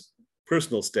his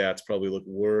personal stats probably look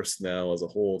worse now as a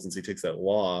whole since he takes that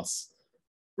loss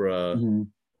for a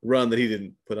run that he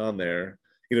didn't put on there.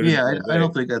 Yeah, I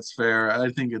don't think that's fair. I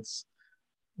think it's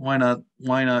why not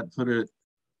put it,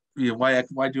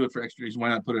 why do it for extra reason? Why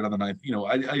not put it on the ninth?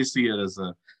 I see it as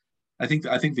a I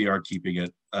think they are keeping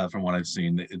it from what I've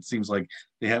seen. It seems like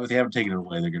they haven't taken it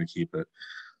away. They're going to keep it,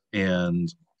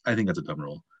 and I think that's a dumb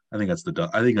rule. I think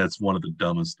that's one of the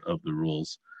dumbest of the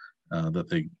rules that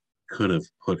they could have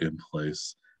put in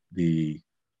place. The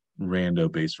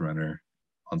rando base runner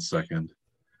on second,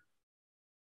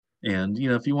 and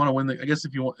if you want to win I guess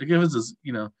if you want, if you want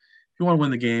to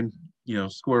win the game,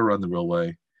 score a run the real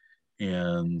way,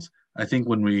 and I think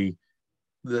when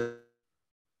the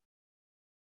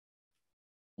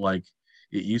like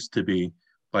it used to be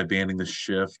by banning the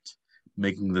shift,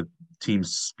 making the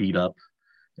teams speed up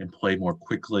and play more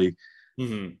quickly.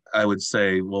 I would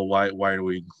say, well, why are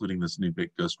we including this new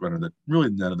big ghost runner that really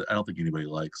I don't think anybody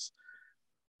likes?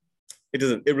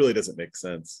 It really doesn't make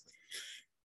sense,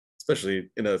 especially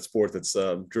in a sport that's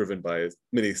driven by as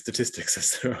many statistics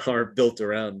as there are built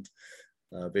around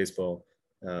baseball.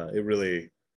 It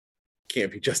really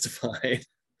can't be justified.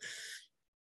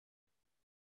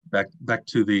 Back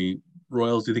to the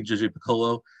Royals. Do you think JJ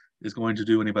Piccolo is going to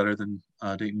do any better than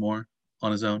Dayton Moore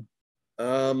on his own?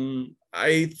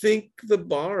 I think the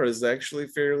bar is actually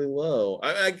fairly low.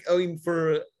 I mean,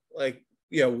 for like,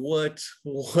 yeah, what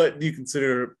do you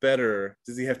consider better?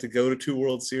 Does he have to go to 2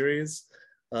 World Series?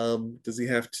 Does he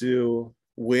have to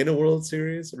win a World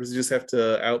Series, or does he just have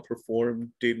to outperform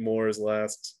Dayton Moore's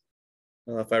last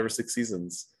 5 or 6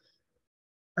 seasons?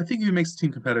 I think if he makes the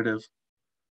team competitive,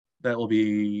 that will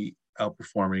be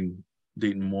outperforming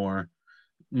Dayton Moore.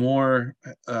 Moore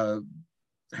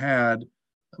had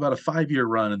about a 5-year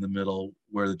run in the middle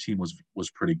where the team was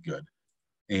pretty good,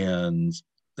 and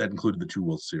that included the 2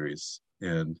 World Series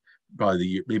and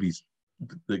probably maybe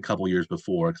the couple years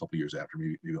before, a couple years after,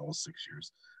 maybe almost 6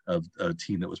 years of a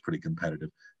team that was pretty competitive.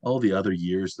 All the other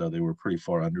years, though, they were pretty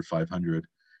far under 500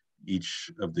 each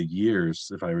of the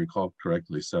years, if I recall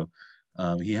correctly. So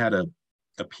he had a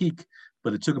peak,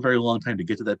 but it took a very long time to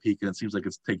get to that peak, and it seems like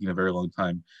it's taking a very long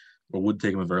time, or would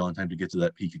take him a very long time to get to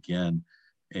that peak again.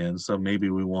 And so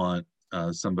maybe we want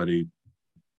somebody,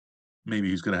 maybe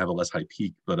who's going to have a less high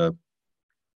peak, but a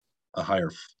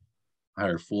higher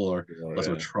floor, less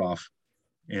of a trough.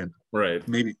 And right,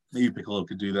 maybe Piccolo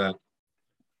could do that.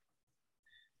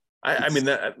 I mean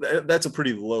that's a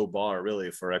pretty low bar,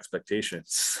 really, for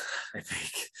expectations. I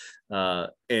think,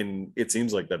 and it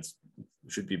seems like that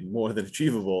should be more than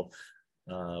achievable.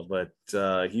 But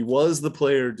he was the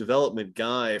player development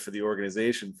guy for the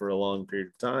organization for a long period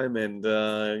of time, and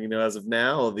as of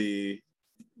now, the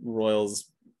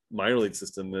Royals minor league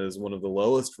system is one of the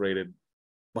lowest rated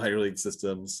minor league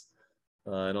systems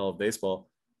in all of baseball.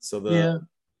 So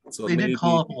they did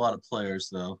call up a lot of players,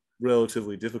 though.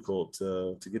 Relatively difficult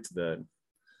to get to that.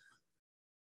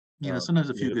 Sometimes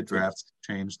a few good drafts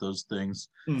change those things,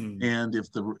 and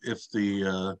if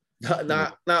the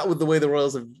not with the way the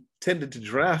Royals have tended to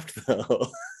draft, though.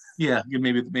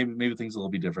 maybe things will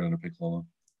be different under Piccolo.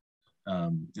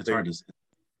 It's hard to say.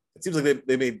 It seems like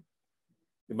they made,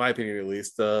 in my opinion at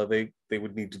least, they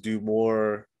would need to do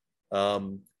more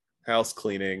house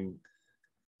cleaning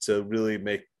to really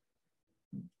make,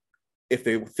 if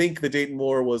they think that Dayton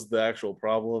Moore was the actual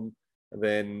problem,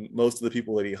 then most of the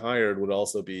people that he hired would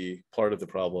also be part of the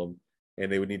problem,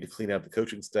 and they would need to clean out the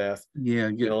coaching staff, a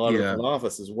lot of the front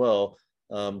office as well,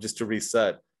 just to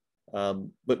reset.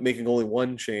 But making only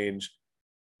one change,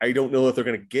 I don't know if they're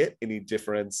going to get any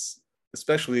difference,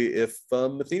 especially if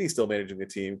Matheny's still managing the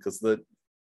team, because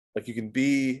you can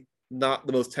be not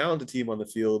the most talented team on the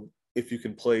field. If you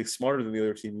can play smarter than the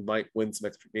other team, you might win some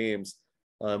extra games.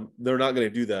 They're not going to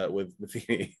do that with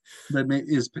Matheny. But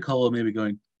is Piccolo maybe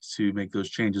going to make those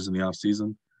changes in the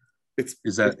offseason?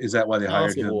 Is that why they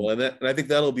hired him? And I think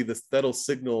that'll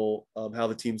signal how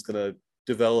the team's going to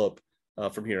develop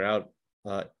from here out.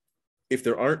 If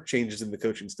there aren't changes in the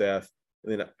coaching staff,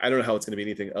 then I don't know how it's going to be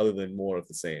anything other than more of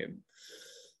the same.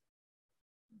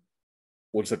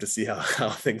 We'll just have to see how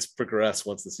things progress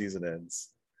once the season ends.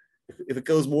 If it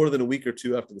goes more than a week or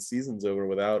two after the season's over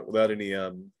without any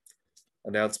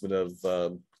announcement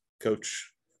of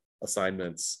coach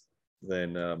assignments,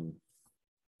 then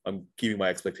I'm keeping my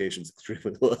expectations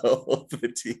extremely low for the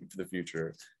team for the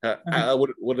future. What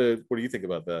do you think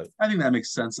about that? I think that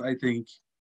makes sense.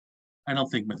 I don't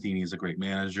think Matheny is a great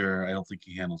manager. I don't think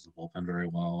he handles the bullpen very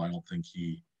well. I don't think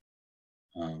he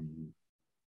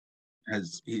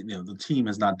the team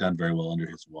has not done very well under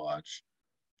his watch,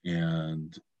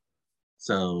 and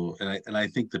so I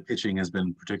think the pitching has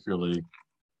been particularly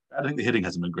I think the hitting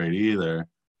hasn't been great either.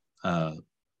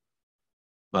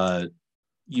 But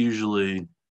usually,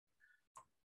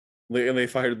 they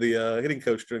fired the hitting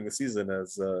coach during the season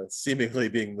as seemingly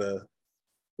being what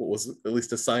was at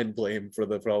least assigned blame for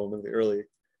the problem in the early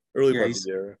yeah, part of the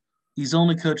year. he's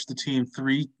only coached the team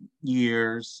 3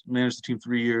 years, managed the team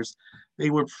 3 years. They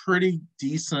were pretty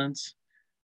decent,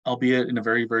 albeit in a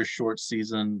very, very short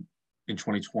season in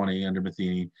 2020 under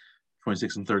Matheny,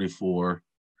 26-34.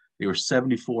 They were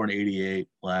 74-88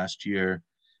 last year,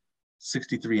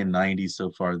 63-90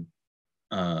 so far,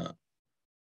 or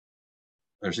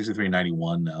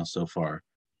 63-91 now so far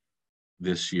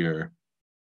this year.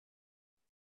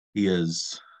 He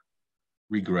has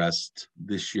regressed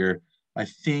this year. I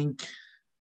think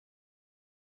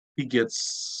he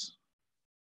gets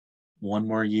one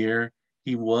more year.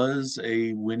 He was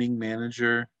a winning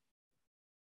manager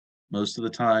most of the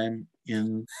time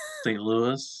in St.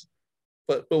 Louis,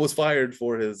 but was fired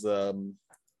for his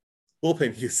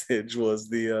bullpen usage. Was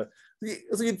so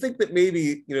you'd think that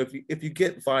maybe, you know, if you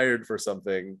get fired for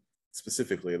something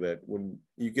specifically, that when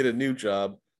you get a new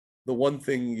job, the one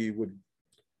thing you would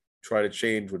try to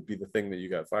change would be the thing that you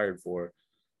got fired for.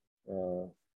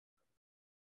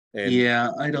 And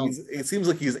yeah, I don't. It seems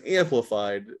like he's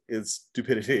amplified his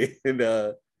stupidity in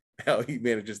how he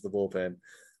manages the bullpen.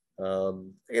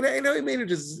 And I know he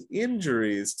manages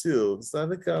injuries too. So I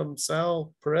think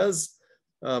Sal Perez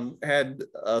had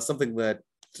something that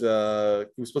he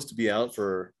was supposed to be out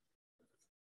for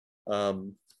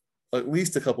at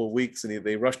least a couple of weeks, and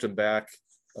they rushed him back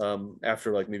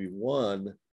after like maybe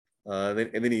one. And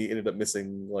then he ended up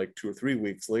missing like 2 or 3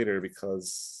 weeks later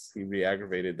because he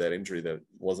re-aggravated that injury that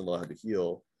wasn't allowed to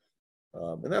heal.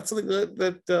 And that's something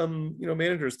that you know,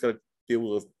 managers got to be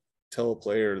able to tell a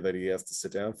player that he has to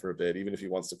sit down for a bit, even if he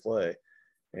wants to play.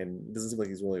 And it doesn't seem like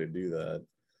he's willing to do that.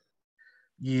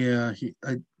 Yeah,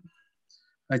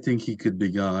 I think he could be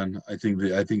gone. I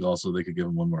think also they could give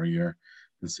him one more year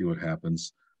and see what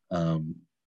happens.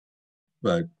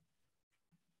 But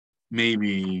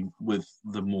maybe with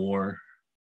the Moore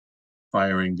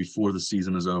firing before the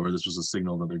season is over, this was a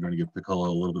signal that they're going to give Piccolo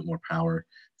a little bit more power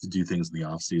to do things in the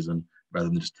offseason rather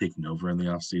than just taking over in the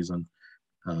offseason.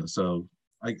 So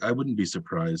I wouldn't be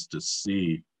surprised to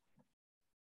see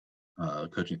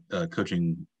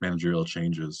coaching managerial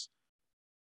changes.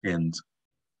 And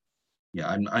yeah,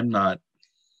 I'm not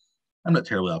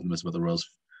terribly optimistic about the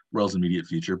Royals' immediate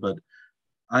future, but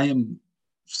I am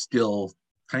still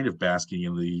kind of basking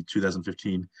in the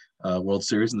 2015 World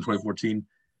Series and the 2014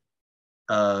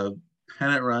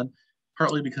 pennant run,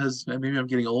 partly because maybe I'm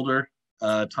getting older.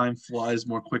 Time flies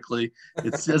more quickly.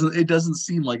 It doesn't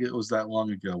seem like it was that long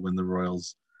ago when the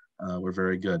Royals were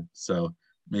very good. So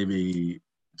maybe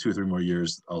 2 or 3 more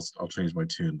years, I'll change my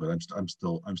tune. But I'm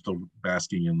still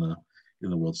basking in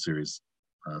the World Series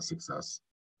success.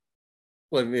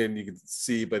 Well, and you can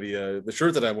see by the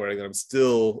shirt that I'm wearing that I'm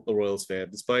still a Royals fan,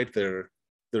 despite their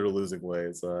losing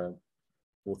ways.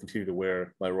 Will continue to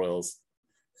wear my Royals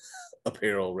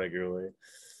apparel regularly.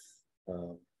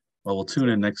 Well, we'll tune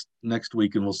in next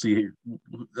week, and we'll see.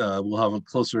 We'll have a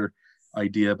closer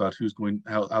idea about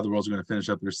how the Royals are going to finish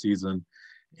up their season,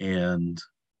 and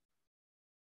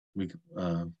we,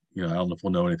 I don't know if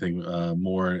we'll know anything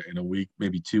more in a week,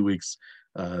 maybe 2 weeks.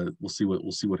 We'll see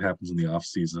what happens in the off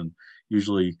season.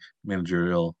 Usually,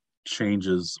 managerial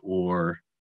changes or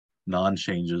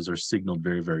non-changes are signaled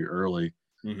very, very early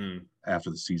after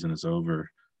the season is over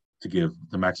to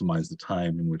maximize the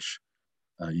time in which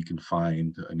you can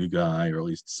find a new guy or at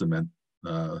least cement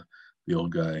the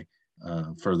old guy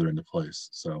further into place.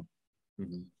 So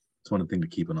it's one thing to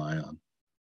keep an eye on.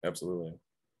 Absolutely.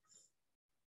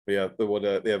 But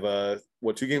yeah, they have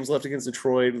 2 games left against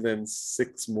Detroit, and then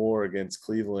 6 more against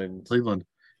Cleveland.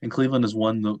 Cleveland has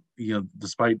won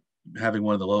despite having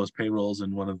one of the lowest payrolls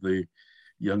and one of the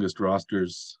youngest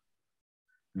rosters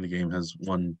in the game, has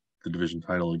won the division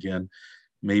title again.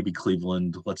 Maybe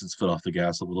Cleveland lets its foot off the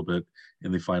gas a little bit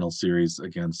in the final series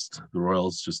against the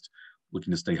Royals, just looking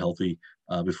to stay healthy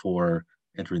before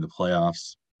entering the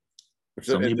playoffs.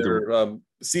 So maybe their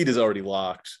seed is already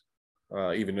locked,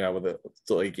 even now with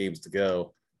still 8 games to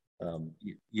go.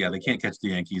 Yeah, they can't catch the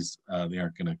Yankees. They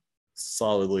aren't going to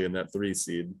solidly in that 3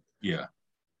 seed. Yeah,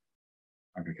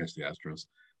 aren't going to catch the Astros.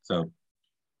 So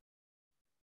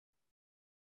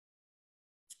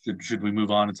should we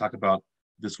move on and talk about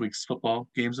this week's football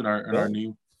games in our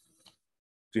new?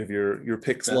 Do you have your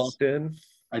picks locked in?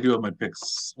 I do have my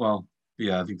picks. Well,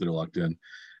 yeah, I think they're locked in.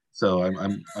 So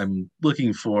I'm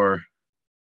looking for.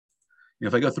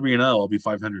 If I go 3-0, I'll be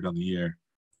 500 on the year,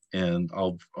 and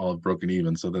I'll have broken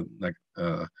even. So that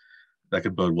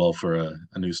could bode well for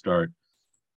a new start.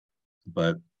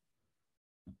 but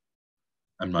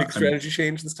I'm Big not. strategy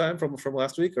change this time from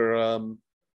last week, or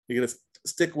you gonna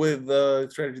stick with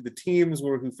strategy the teams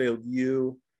who failed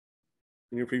you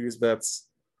in your previous bets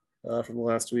from the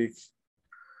last week?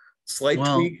 Slight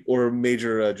tweak or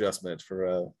major adjustment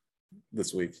for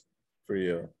this week for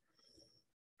you?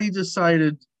 I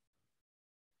decided.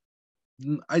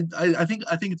 I think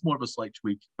it's more of a slight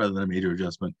tweak rather than a major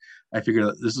adjustment. I figured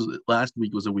that last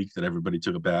week was a week that everybody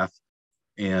took a bath,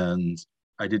 and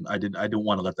I don't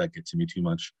want to let that get to me too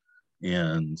much,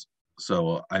 and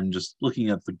so I'm just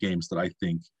looking at the games that I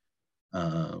think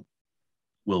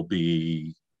will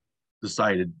be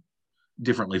decided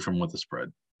differently from what the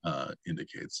spread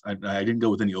indicates. I didn't go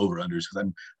with any over-unders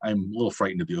because I'm a little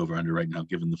frightened of the over-under right now,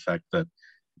 given the fact that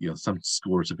some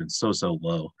scores have been so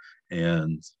low,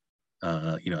 and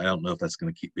I don't know if that's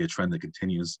going to be a trend that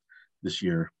continues this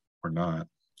year or not.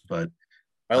 But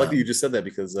I like that you just said that,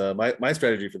 because my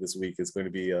strategy for this week is going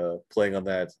to be playing on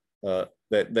that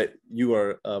that you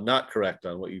are not correct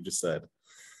on what you just said.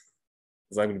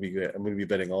 Because I'm going to be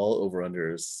betting all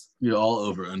over-unders. You're all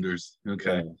over-unders.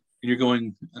 Okay. Yeah. You're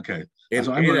going, okay. And,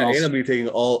 so I'm going to be taking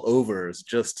all overs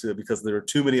because there were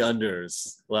too many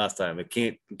unders last time. It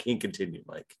can't continue,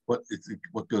 Mike. What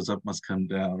goes up must come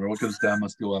down, or what goes down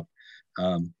must go up.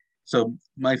 So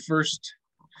my first,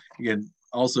 again,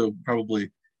 also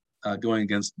probably going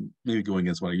against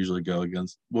what I usually go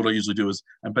against. What I usually do is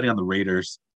I'm betting on the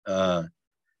Raiders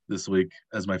this week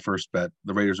as my first bet.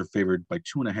 The Raiders are favored by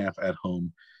 2.5 at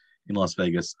home in Las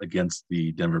Vegas against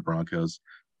the Denver Broncos.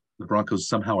 The Broncos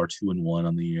somehow are 2-1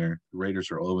 on the year. The Raiders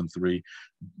are 0-3.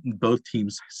 Both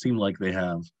teams seem like they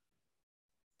have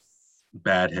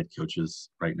bad head coaches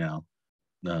right now.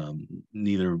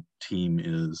 Neither team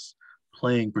is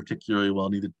playing particularly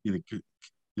well. Neither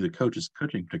coach is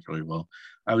coaching particularly well.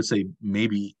 I would say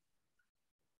maybe,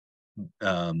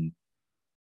 these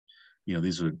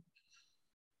are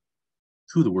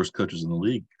two of the worst coaches in the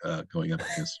league going up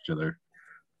against each other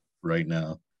right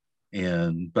now.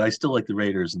 But I still like the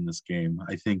Raiders in this game.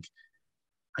 I think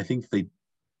they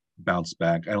bounce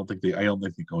back. I don't think they're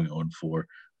going 0-4.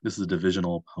 This is a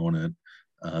divisional opponent.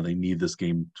 They need this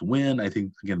game to win. I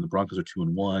think, again, the Broncos are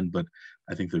 2-1, but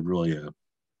I think they're really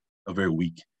a very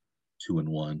weak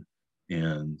 2-1.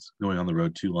 And going on the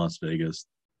road to Las Vegas,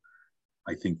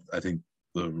 I think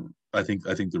the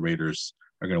Raiders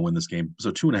are going to win this game.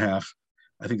 So 2.5,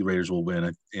 I think the Raiders will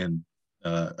win. And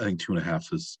I think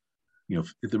 2.5 is,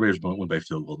 if the Raiders win by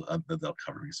field goal, they'll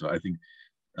cover me. So I think,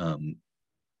 I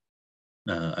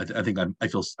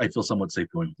feel somewhat safe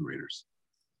going with the Raiders.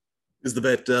 Is the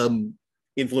bet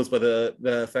influenced by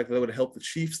the fact that would help the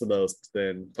Chiefs the most,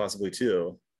 then possibly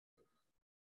too?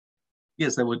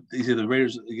 Yes, that would. The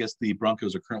Raiders. I guess the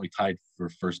Broncos are currently tied for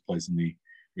first place in the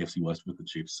AFC West with the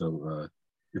Chiefs. So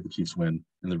if the Chiefs win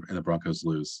and the Broncos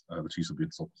lose, the Chiefs will be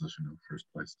in sole position in first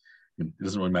place. It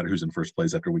doesn't really matter who's in first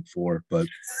place after week 4, but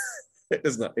it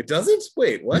does not. It doesn't.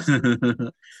 Wait, what?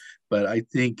 But I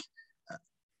think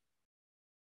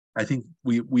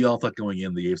we all thought going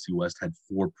in the AFC West had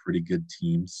 4 pretty good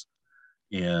teams,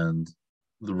 and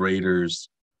the Raiders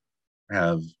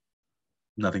have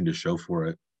nothing to show for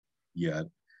it yet.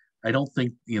 I don't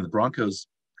think the Broncos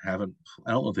haven't.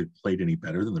 I don't know if they've played any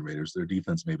better than the Raiders. Their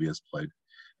defense maybe has played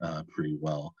pretty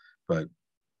well, but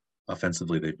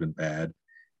offensively they've been bad.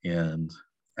 And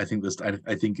I think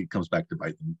it comes back to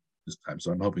bite them this time.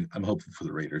 So I'm hoping for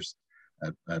the Raiders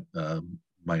at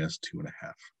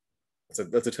 -2.5.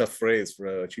 That's a tough phrase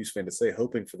for a Chiefs fan to say.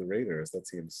 Hoping for the Raiders. That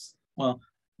seems, well,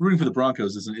 rooting for the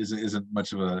Broncos isn't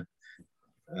much of a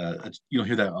you don't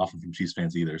hear that often from Chiefs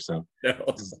fans either. So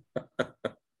no.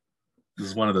 This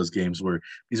is one of those games where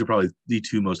these are probably the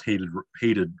 2 most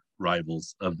hated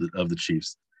rivals of the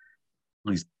Chiefs.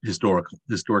 At least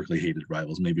historically hated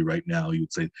rivals. Maybe right now you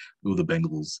would say, the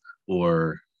Bengals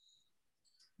or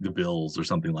the Bills or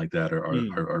something like that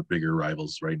are bigger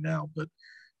rivals right now. But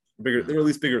they're at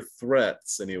least bigger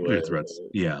threats anyway. Bigger threats,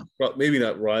 yeah. Well, maybe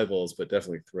not rivals, but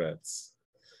definitely threats.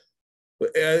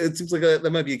 But it seems like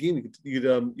that might be a game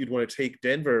you'd want to take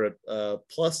Denver at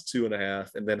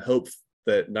 +2.5, and then hope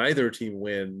that neither team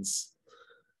wins.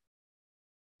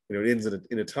 It ends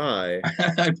in a tie.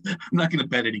 I'm not going to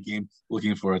bet any game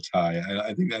looking for a tie.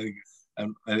 I think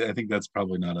that's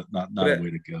probably not a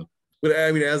way to go. But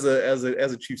I mean, as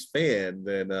a Chiefs fan,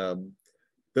 then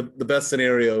the best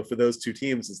scenario for those 2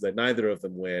 teams is that neither of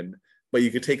them win. But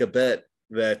you could take a bet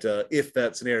that if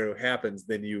that scenario happens,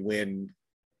 then you win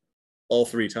all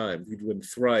 3 times. You'd win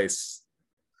thrice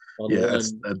on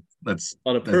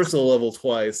on a personal level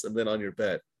twice, and then on your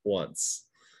bet once.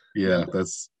 Yeah,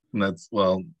 that's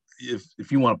well.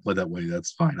 If you want to play that way,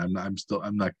 that's fine. I'm not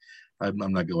I'm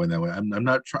not going that way. I'm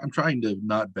not. I'm trying to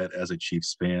not bet as a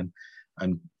Chiefs fan.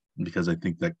 I'm because I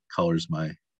think that colors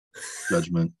my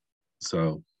judgment.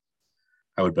 So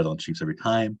I would bet on Chiefs every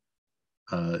time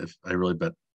if I really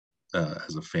bet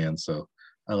as a fan. So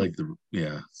I like the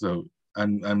yeah. So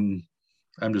I'm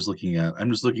just looking at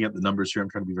the numbers here. I'm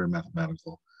trying to be very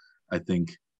mathematical. I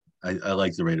think I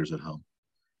like the Raiders at home.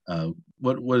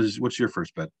 What's your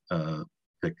first bet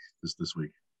pick this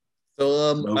week?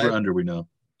 So It's an over under, we know.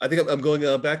 I think I'm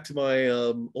going back to my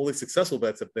only successful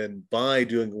bets have been by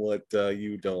doing what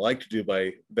you don't like to do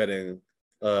by betting,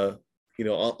 on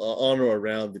or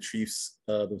around the Chiefs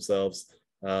themselves.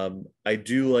 I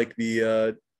do like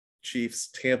the Chiefs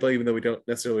Tampa, even though we don't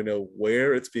necessarily know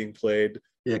where it's being played.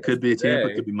 Yeah, it could be today.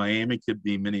 Tampa, could be Miami, could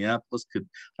be Minneapolis.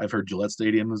 I've heard Gillette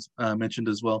Stadium was mentioned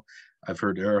as well. I've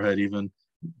heard Arrowhead even,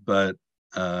 but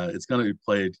it's going to be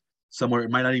played somewhere.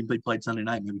 It might not even be played Sunday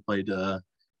night. Maybe played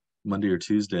Monday or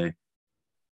Tuesday.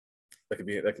 That could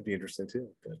be interesting too.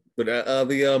 But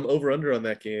the over under on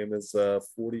that game is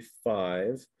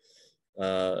 45.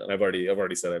 And I've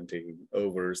already said I'm taking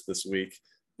overs this week.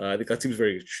 I think that seems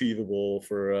very achievable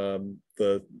for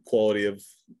the quality of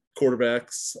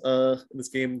quarterbacks in this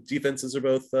game. Defenses are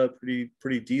both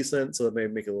pretty decent, so it may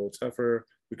make it a little tougher.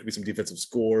 There could be some defensive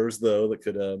scores though that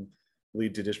could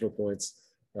lead to additional points.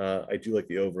 I do like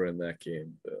the over in that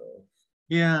game though.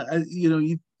 Yeah,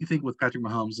 you think with Patrick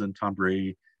Mahomes and Tom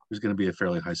Brady, there's going to be a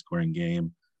fairly high scoring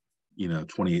game.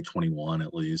 28-21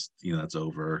 at least. That's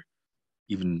over.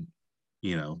 Even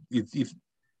if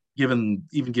given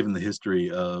the history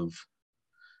of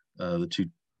the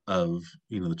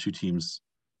two teams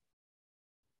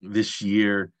this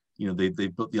year, they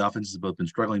both, the offenses have both been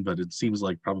struggling, but it seems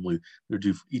like probably they're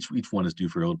due. Each one is due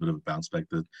for a little bit of a bounce back.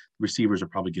 The receivers are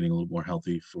probably getting a little more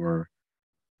healthy for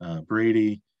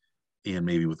Brady, and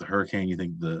maybe with the hurricane, you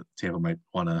think the Tampa might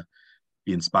want to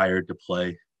be inspired to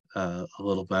play a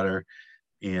little better,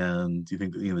 and do you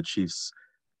think that the Chiefs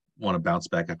want to bounce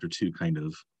back after two kind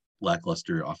of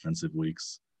lackluster offensive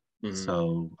weeks? Mm-hmm.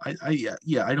 So I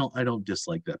don't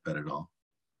dislike that bet at all.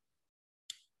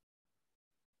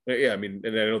 Yeah, I mean,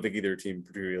 and I don't think either team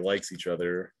particularly likes each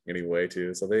other anyway,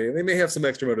 too. So they may have some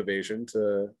extra motivation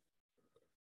to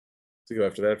go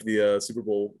after that, after the Super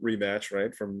Bowl rematch,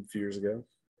 right, from a few years ago.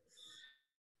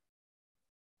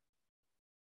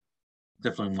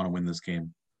 Definitely want to win this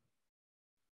game.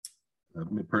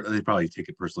 They probably take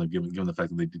it personally, given the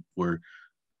fact that they were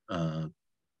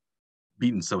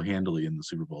beaten so handily in the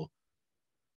Super Bowl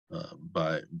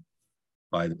by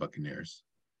the Buccaneers.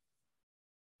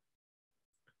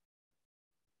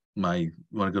 You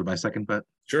want to go to my second bet?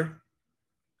 Sure.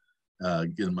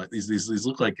 These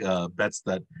look like bets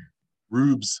that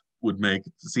Rubes would make.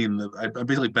 I'm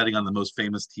basically betting on the most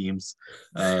famous teams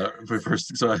for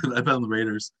first. So I bet on the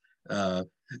Raiders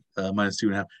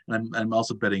 -2.5, and I'm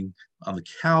also betting on the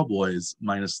Cowboys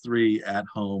 -3 at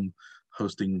home,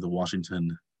 hosting the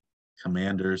Washington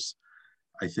Commanders.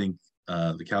 I think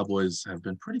the Cowboys have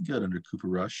been pretty good under Cooper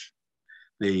Rush.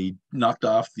 They knocked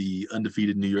off the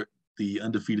undefeated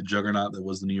juggernaut that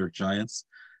was the New York Giants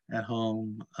at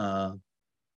home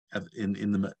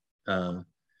in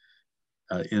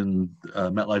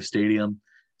MetLife Stadium.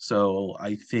 So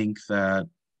I think the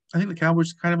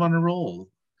Cowboys are kind of on a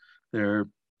roll. They're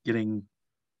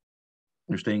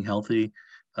staying healthy.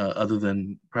 Other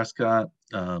than Prescott,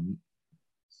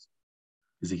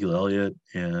 Ezekiel Elliott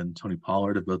and Tony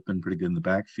Pollard have both been pretty good in the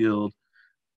backfield.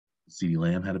 CeeDee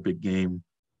Lamb had a big game.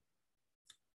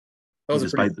 That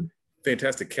was a pretty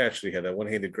fantastic catch. He had that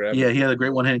one-handed grab. Yeah, he had a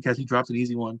great one-handed catch. He dropped an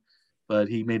easy one, but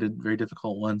he made a very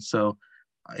difficult one. So,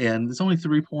 and it's only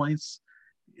 3 points.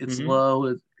 It's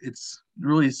low. It's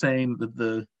really saying that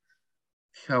the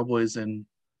Cowboys and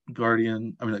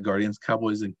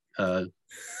Cowboys and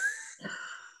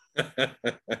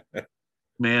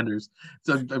Commanders.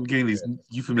 So I'm getting these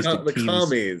euphemistic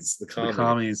teams. The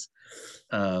commies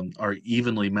are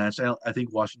evenly matched. I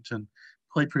think Washington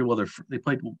played pretty well. It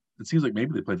seems like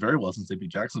maybe they played very well since they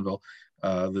beat Jacksonville,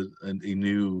 a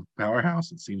new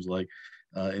powerhouse, it seems like,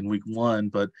 in week 1,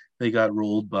 but they got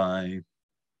rolled by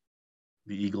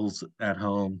the Eagles at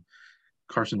home.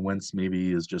 Carson Wentz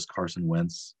maybe is just Carson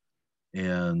Wentz.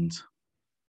 And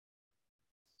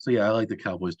so, yeah, I like the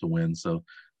Cowboys to win. So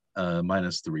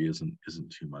 -3 isn't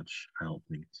too much, I don't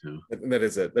think, too. And that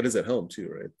is at home too,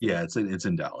 right? Yeah, it's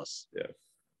in Dallas. Yeah.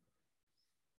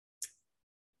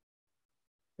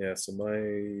 Yeah, so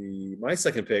my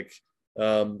second pick,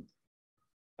 I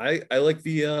like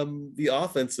the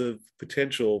offensive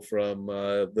potential from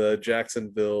the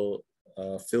Jacksonville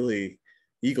Philly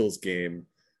Eagles game.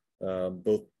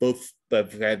 Both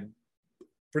have had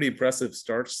pretty impressive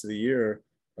starts to the year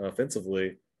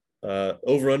offensively.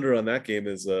 Over under on that game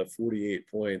is 48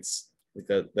 points. I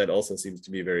think that also seems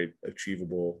to be very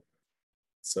achievable.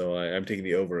 So I'm taking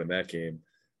the over in that game.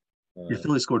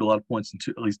 Philly scored a lot of points in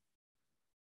at least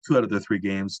two out of their three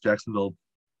games. Jacksonville,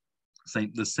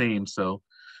 the same. So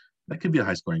that could be a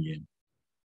high scoring game.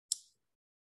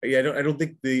 Yeah, I don't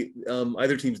think the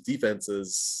either team's defense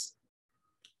is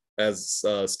as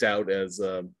stout as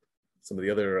some of the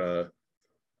other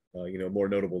more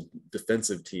notable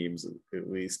defensive teams, at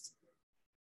least.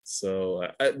 So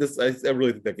I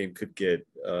really think that game could get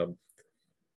turn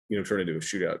into a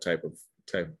shootout type of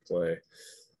play.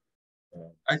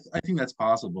 I think that's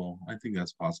possible. I don't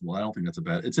think that's a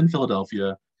bad. It's in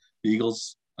Philadelphia. The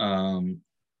Eagles are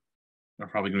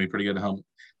probably going to be pretty good at home.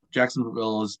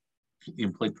 Jacksonville is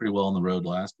played pretty well on the road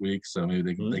last week, so maybe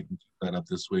they can keep that up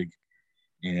this week.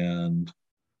 And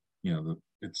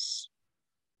it's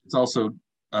also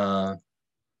I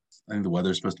think the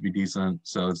weather's supposed to be decent,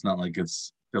 so it's not like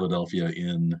it's Philadelphia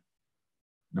in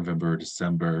November or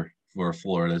December for a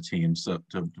Florida team to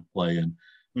play in.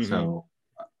 Mm-hmm. So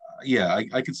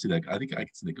I could see that. I think I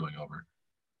could see that going over.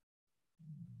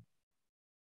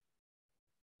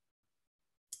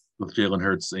 Both Jalen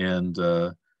Hurts and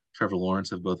Trevor Lawrence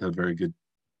have both had very good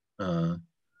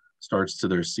starts to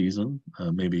their season.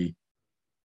 Maybe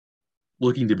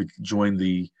looking to join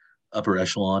the upper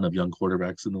echelon of young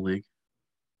quarterbacks in the league.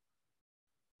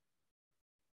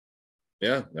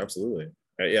 Yeah, absolutely.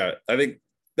 Yeah, I think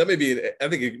that may be. I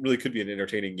think it really could be an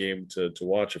entertaining game to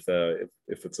watch if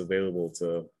it's available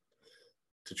to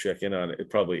check in on. It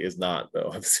probably is not,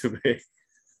 though. I'm assuming going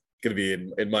to be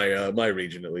in my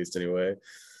region at least, anyway.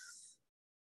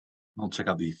 I'll check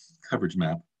out the coverage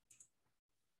map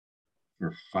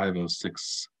for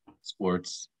 506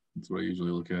 Sports. That's what I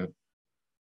usually look at.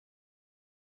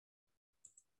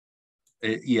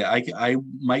 I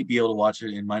might be able to watch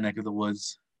it in my neck of the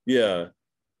woods. Yeah.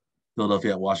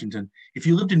 Philadelphia at Washington. If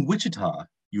you lived in Wichita,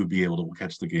 you would be able to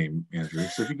catch the game, Andrew.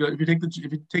 So if you take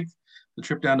the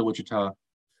trip down to Wichita,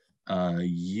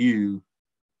 you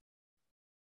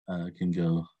can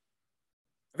go.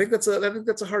 I think that's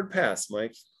a hard pass,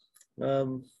 Mike.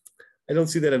 I don't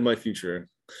see that in my future.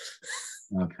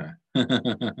 Okay.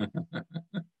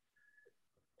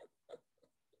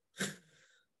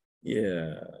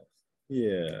 Yeah.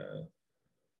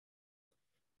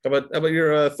 How about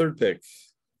your third pick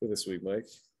for this week, Mike?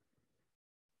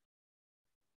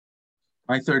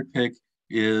 My third pick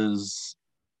is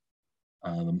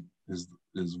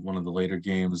one of the later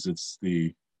games. It's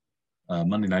the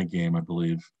Monday night game, I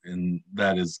believe, and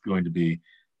that is going to be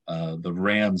the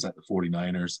Rams at the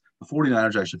 49ers. The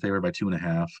 49ers are actually favored by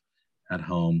 2.5 at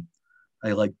home.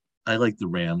 I like the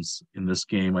Rams in this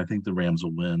game. I think the Rams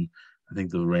will win. I think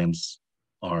the Rams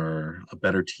are a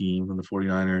better team than the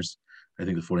 49ers. I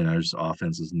think the 49ers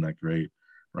offense isn't that great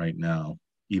right now,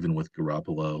 even with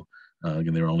Garoppolo.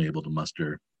 Again, they were only able to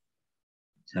muster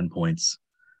 10 points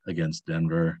against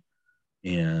Denver.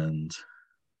 And,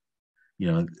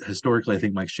 historically, I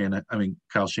think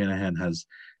Kyle Shanahan has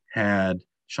had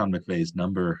Sean McVay's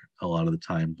number a lot of the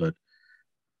time, but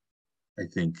I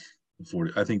think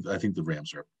the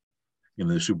Rams are,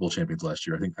 the Super Bowl champions last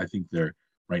year. I think they're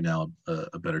right now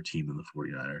a better team than the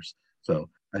 49ers. So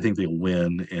I think they'll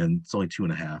win, and it's only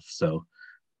 2.5. So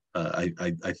I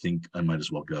think I might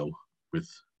as well go with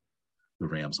the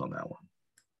Rams on that one.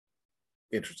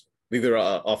 Interesting. I think their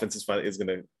offense is going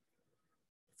to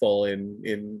fall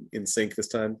in sync this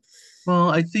time. Well,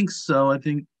 I think so. I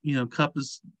think Kupp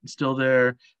is still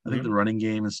there. I think the running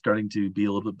game is starting to be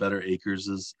a little bit better. Akers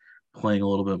is playing a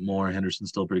little bit more. Henderson's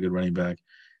still a pretty good running back.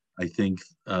 I think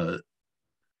I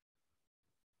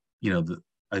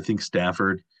think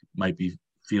Stafford might be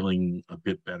feeling a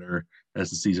bit better as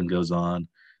the season goes on.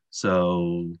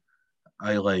 So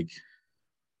I like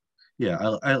the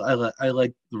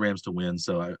Rams to win.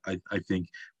 So I think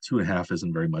 2.5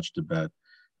 isn't very much to bet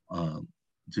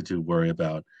to worry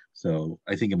about. So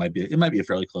I think it might be a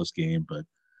fairly close game, but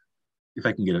if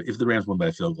I can if the Rams win by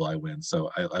a field goal, I win. So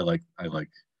I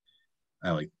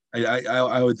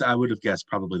would have guessed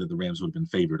probably that the Rams would have been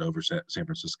favored over San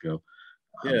Francisco.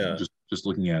 Just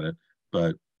looking at it,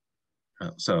 but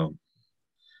that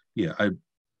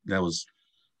was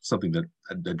something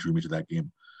that drew me to that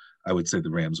game. I would say the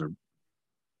Rams are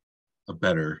a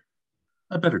better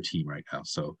team right now.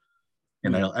 So,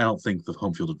 and I don't think the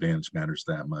home field advantage matters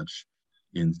that much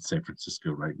in San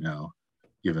Francisco right now,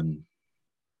 given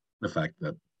the fact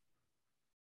that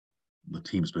the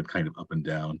team's been kind of up and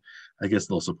down. I guess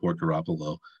they'll support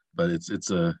Garoppolo, but it's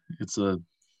a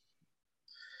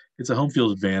home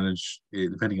field advantage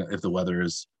depending on if the weather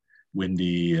is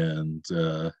windy and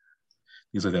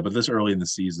things like that. But this early in the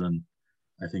season,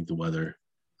 I think the weather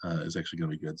is actually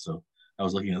going to be good. So I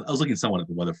was looking somewhat at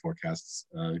the weather forecasts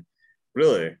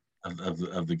Really?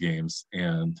 of the games,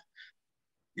 and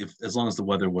if as long as the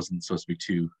weather wasn't supposed to be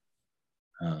too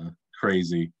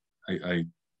crazy, I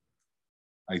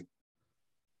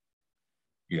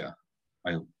yeah,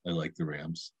 I like the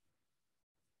Rams.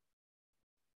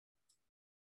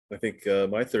 I think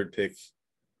my third pick,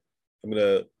 I'm going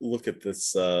to look at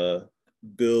this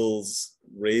Bills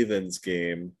Ravens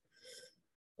game.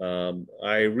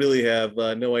 I really have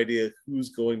no idea who's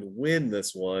going to win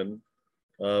this one.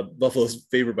 Buffalo's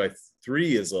favored by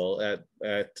 3 is all at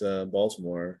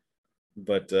Baltimore,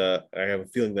 but I have a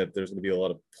feeling that there's going to be a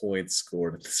lot of points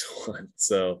scored in this one.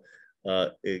 So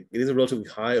it is a relatively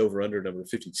high over/under number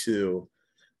 52,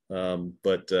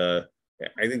 but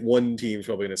I think one team's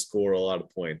probably going to score a lot of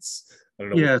points. I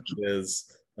don't know Yeah, what it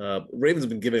is. Ravens have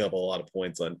been giving up a lot of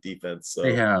points on defense. So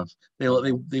they have.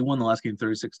 They won the last game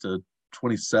 36-27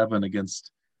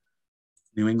 against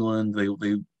New England. They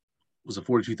was a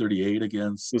 42-38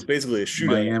 against it was basically a shootout.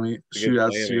 Miami.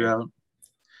 Shootout.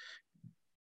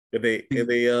 And they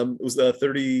it was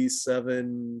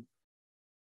 37.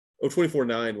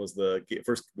 24-9 was the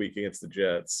first week against the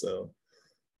Jets. So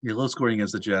yeah, low scoring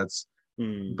against the Jets.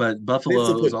 But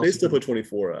Buffalo they still put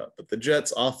 24 up, but the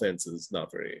Jets offense is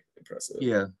not very impressive.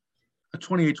 Yeah. A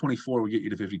 28-24 would get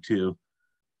you to 52.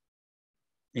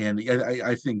 And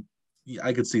I think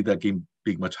I could see that game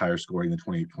being much higher scoring than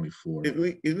 28-24.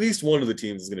 At least one of the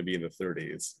teams is going to be in the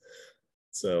 30s.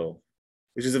 So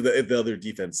it's just if the other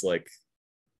defense, like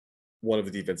one of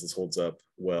the defenses holds up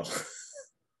well,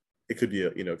 it could be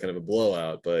a kind of a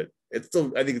blowout, but it's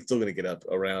still, I think it's still going to get up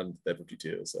around that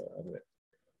 52. So I'm going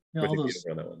to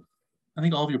around that one. I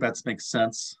think all of your bets make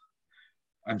sense.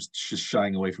 I'm just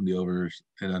shying away from the overs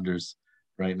and unders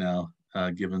right now,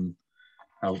 given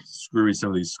how screwy some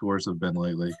of these scores have been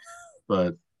lately.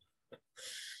 But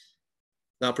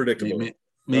not predictable.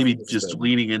 Maybe just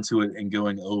leaning into it and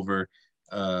going over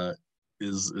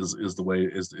is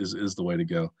the way to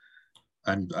go.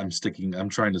 I'm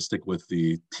trying to stick with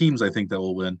the teams I think that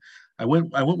will win. I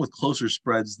went with closer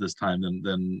spreads this time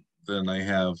than I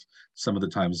have some of the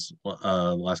times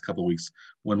the last couple of weeks.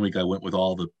 One week I went with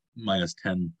all the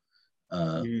 -10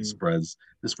 spreads.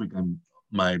 This week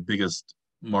my biggest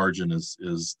margin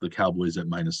is the Cowboys at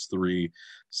 -3,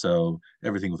 so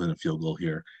everything within a field goal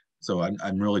here. So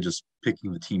I'm really just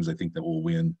picking the teams I think that will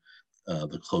win some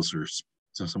of the closer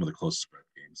spread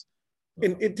games.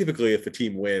 And typically, if a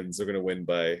team wins, they're going to win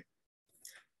by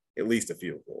at least a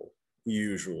field goal.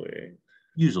 Usually.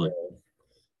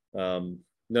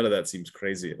 None of that seems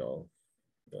crazy at all.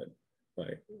 But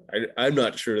I'm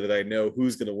not sure that I know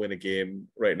who's going to win a game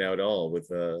right now at all.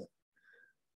 With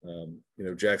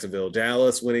Jacksonville,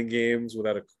 Dallas winning games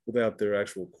without their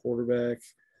actual quarterback.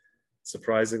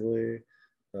 Surprisingly,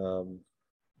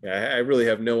 I really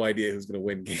have no idea who's going to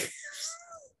win games.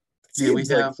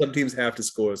 Seems like some teams have to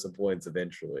score some points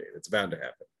eventually. It's bound to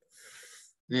happen.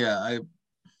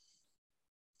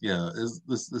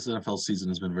 This NFL season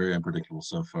has been very unpredictable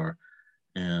so far,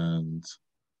 and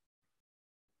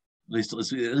at least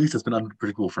it's been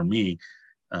unpredictable for me,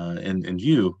 and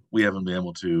you. We haven't been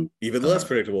able to. Even less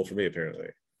predictable for me, apparently.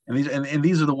 And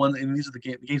these are the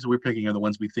games that we're picking are the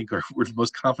ones we think we're the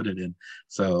most confident in.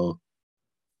 So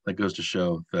that goes to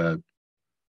show that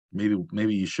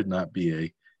maybe you should not be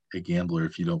a gambler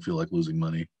if you don't feel like losing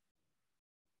money.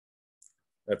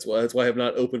 That's why I have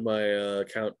not opened my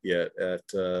account yet at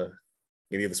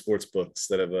any of the sports books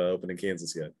that have opened in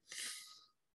Kansas yet.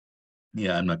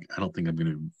 Yeah, I don't think I'm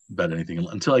going to bet anything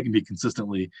until I can be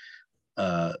consistently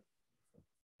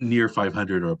near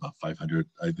 500 or above 500.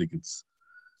 I think it's.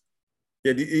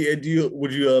 Yeah.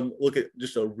 Would you look at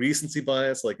just a recency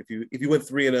bias? Like if you went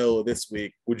 3-0 this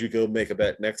week, would you go make a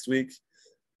bet next week?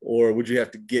 Or would you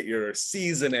have to get your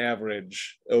season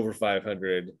average over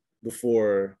 500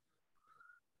 before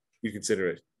you consider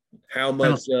it? How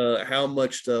much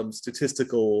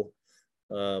statistical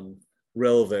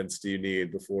relevance do you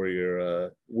need before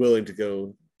you're willing to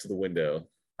go to the window?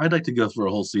 I'd like to go for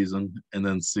a whole season and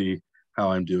then see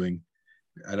how I'm doing.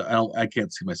 I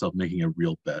can't see myself making a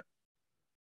real bet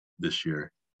this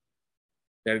year.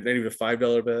 Not even a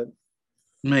 $5 bet?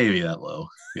 Maybe that low.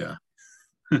 Yeah.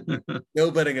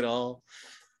 No betting at all.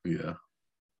 Yeah.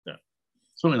 No.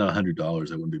 It's only not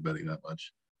 $100. I wouldn't be betting that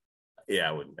much. Yeah,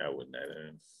 I wouldn't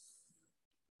either.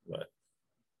 But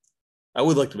I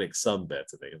would like to make some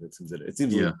bets. I think it seems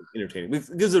entertaining.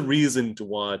 It gives a reason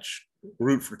to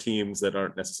root for teams that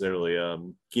aren't necessarily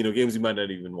games you might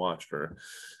not even watch for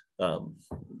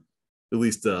at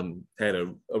least had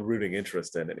a rooting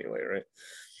interest in anyway, right?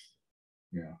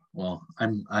 Yeah. Well,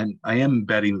 I am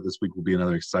betting that this week will be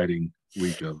another exciting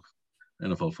week of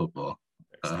NFL football.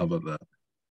 How about that?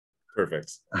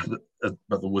 Perfect. That's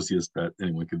about the wussiest bet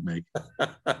anyone could make.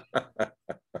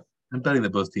 I'm betting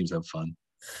that both teams have fun.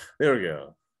 There we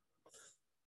go.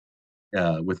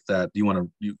 With that, do you want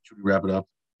to should we wrap it up?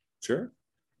 Sure.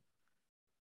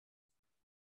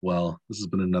 Well, this has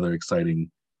been another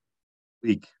exciting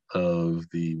week of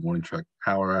the Morning Truck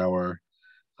Power Hour,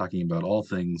 talking about all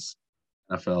things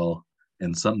NFL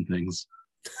and some things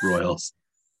Royals.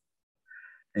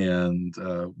 And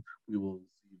we will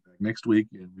see you back next week,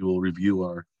 and we will review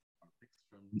our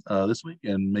picks from this week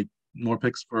and make more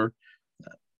picks for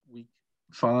week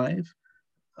 5.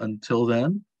 Until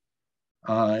then,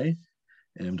 I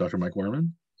am Dr. Mike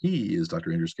Werman. He is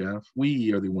Dr. Andrew Scaff.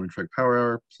 We are the Morning Truck Power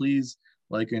Hour. Please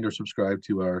like and or subscribe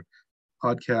to our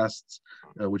podcasts,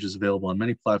 which is available on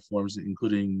many platforms,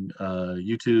 including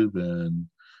YouTube and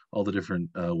all the different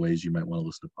ways you might want to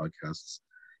listen to podcasts.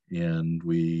 And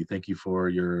we thank you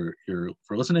for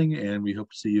for listening, and we hope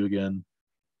to see you again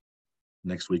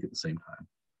next week at the same time.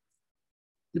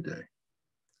 Good day.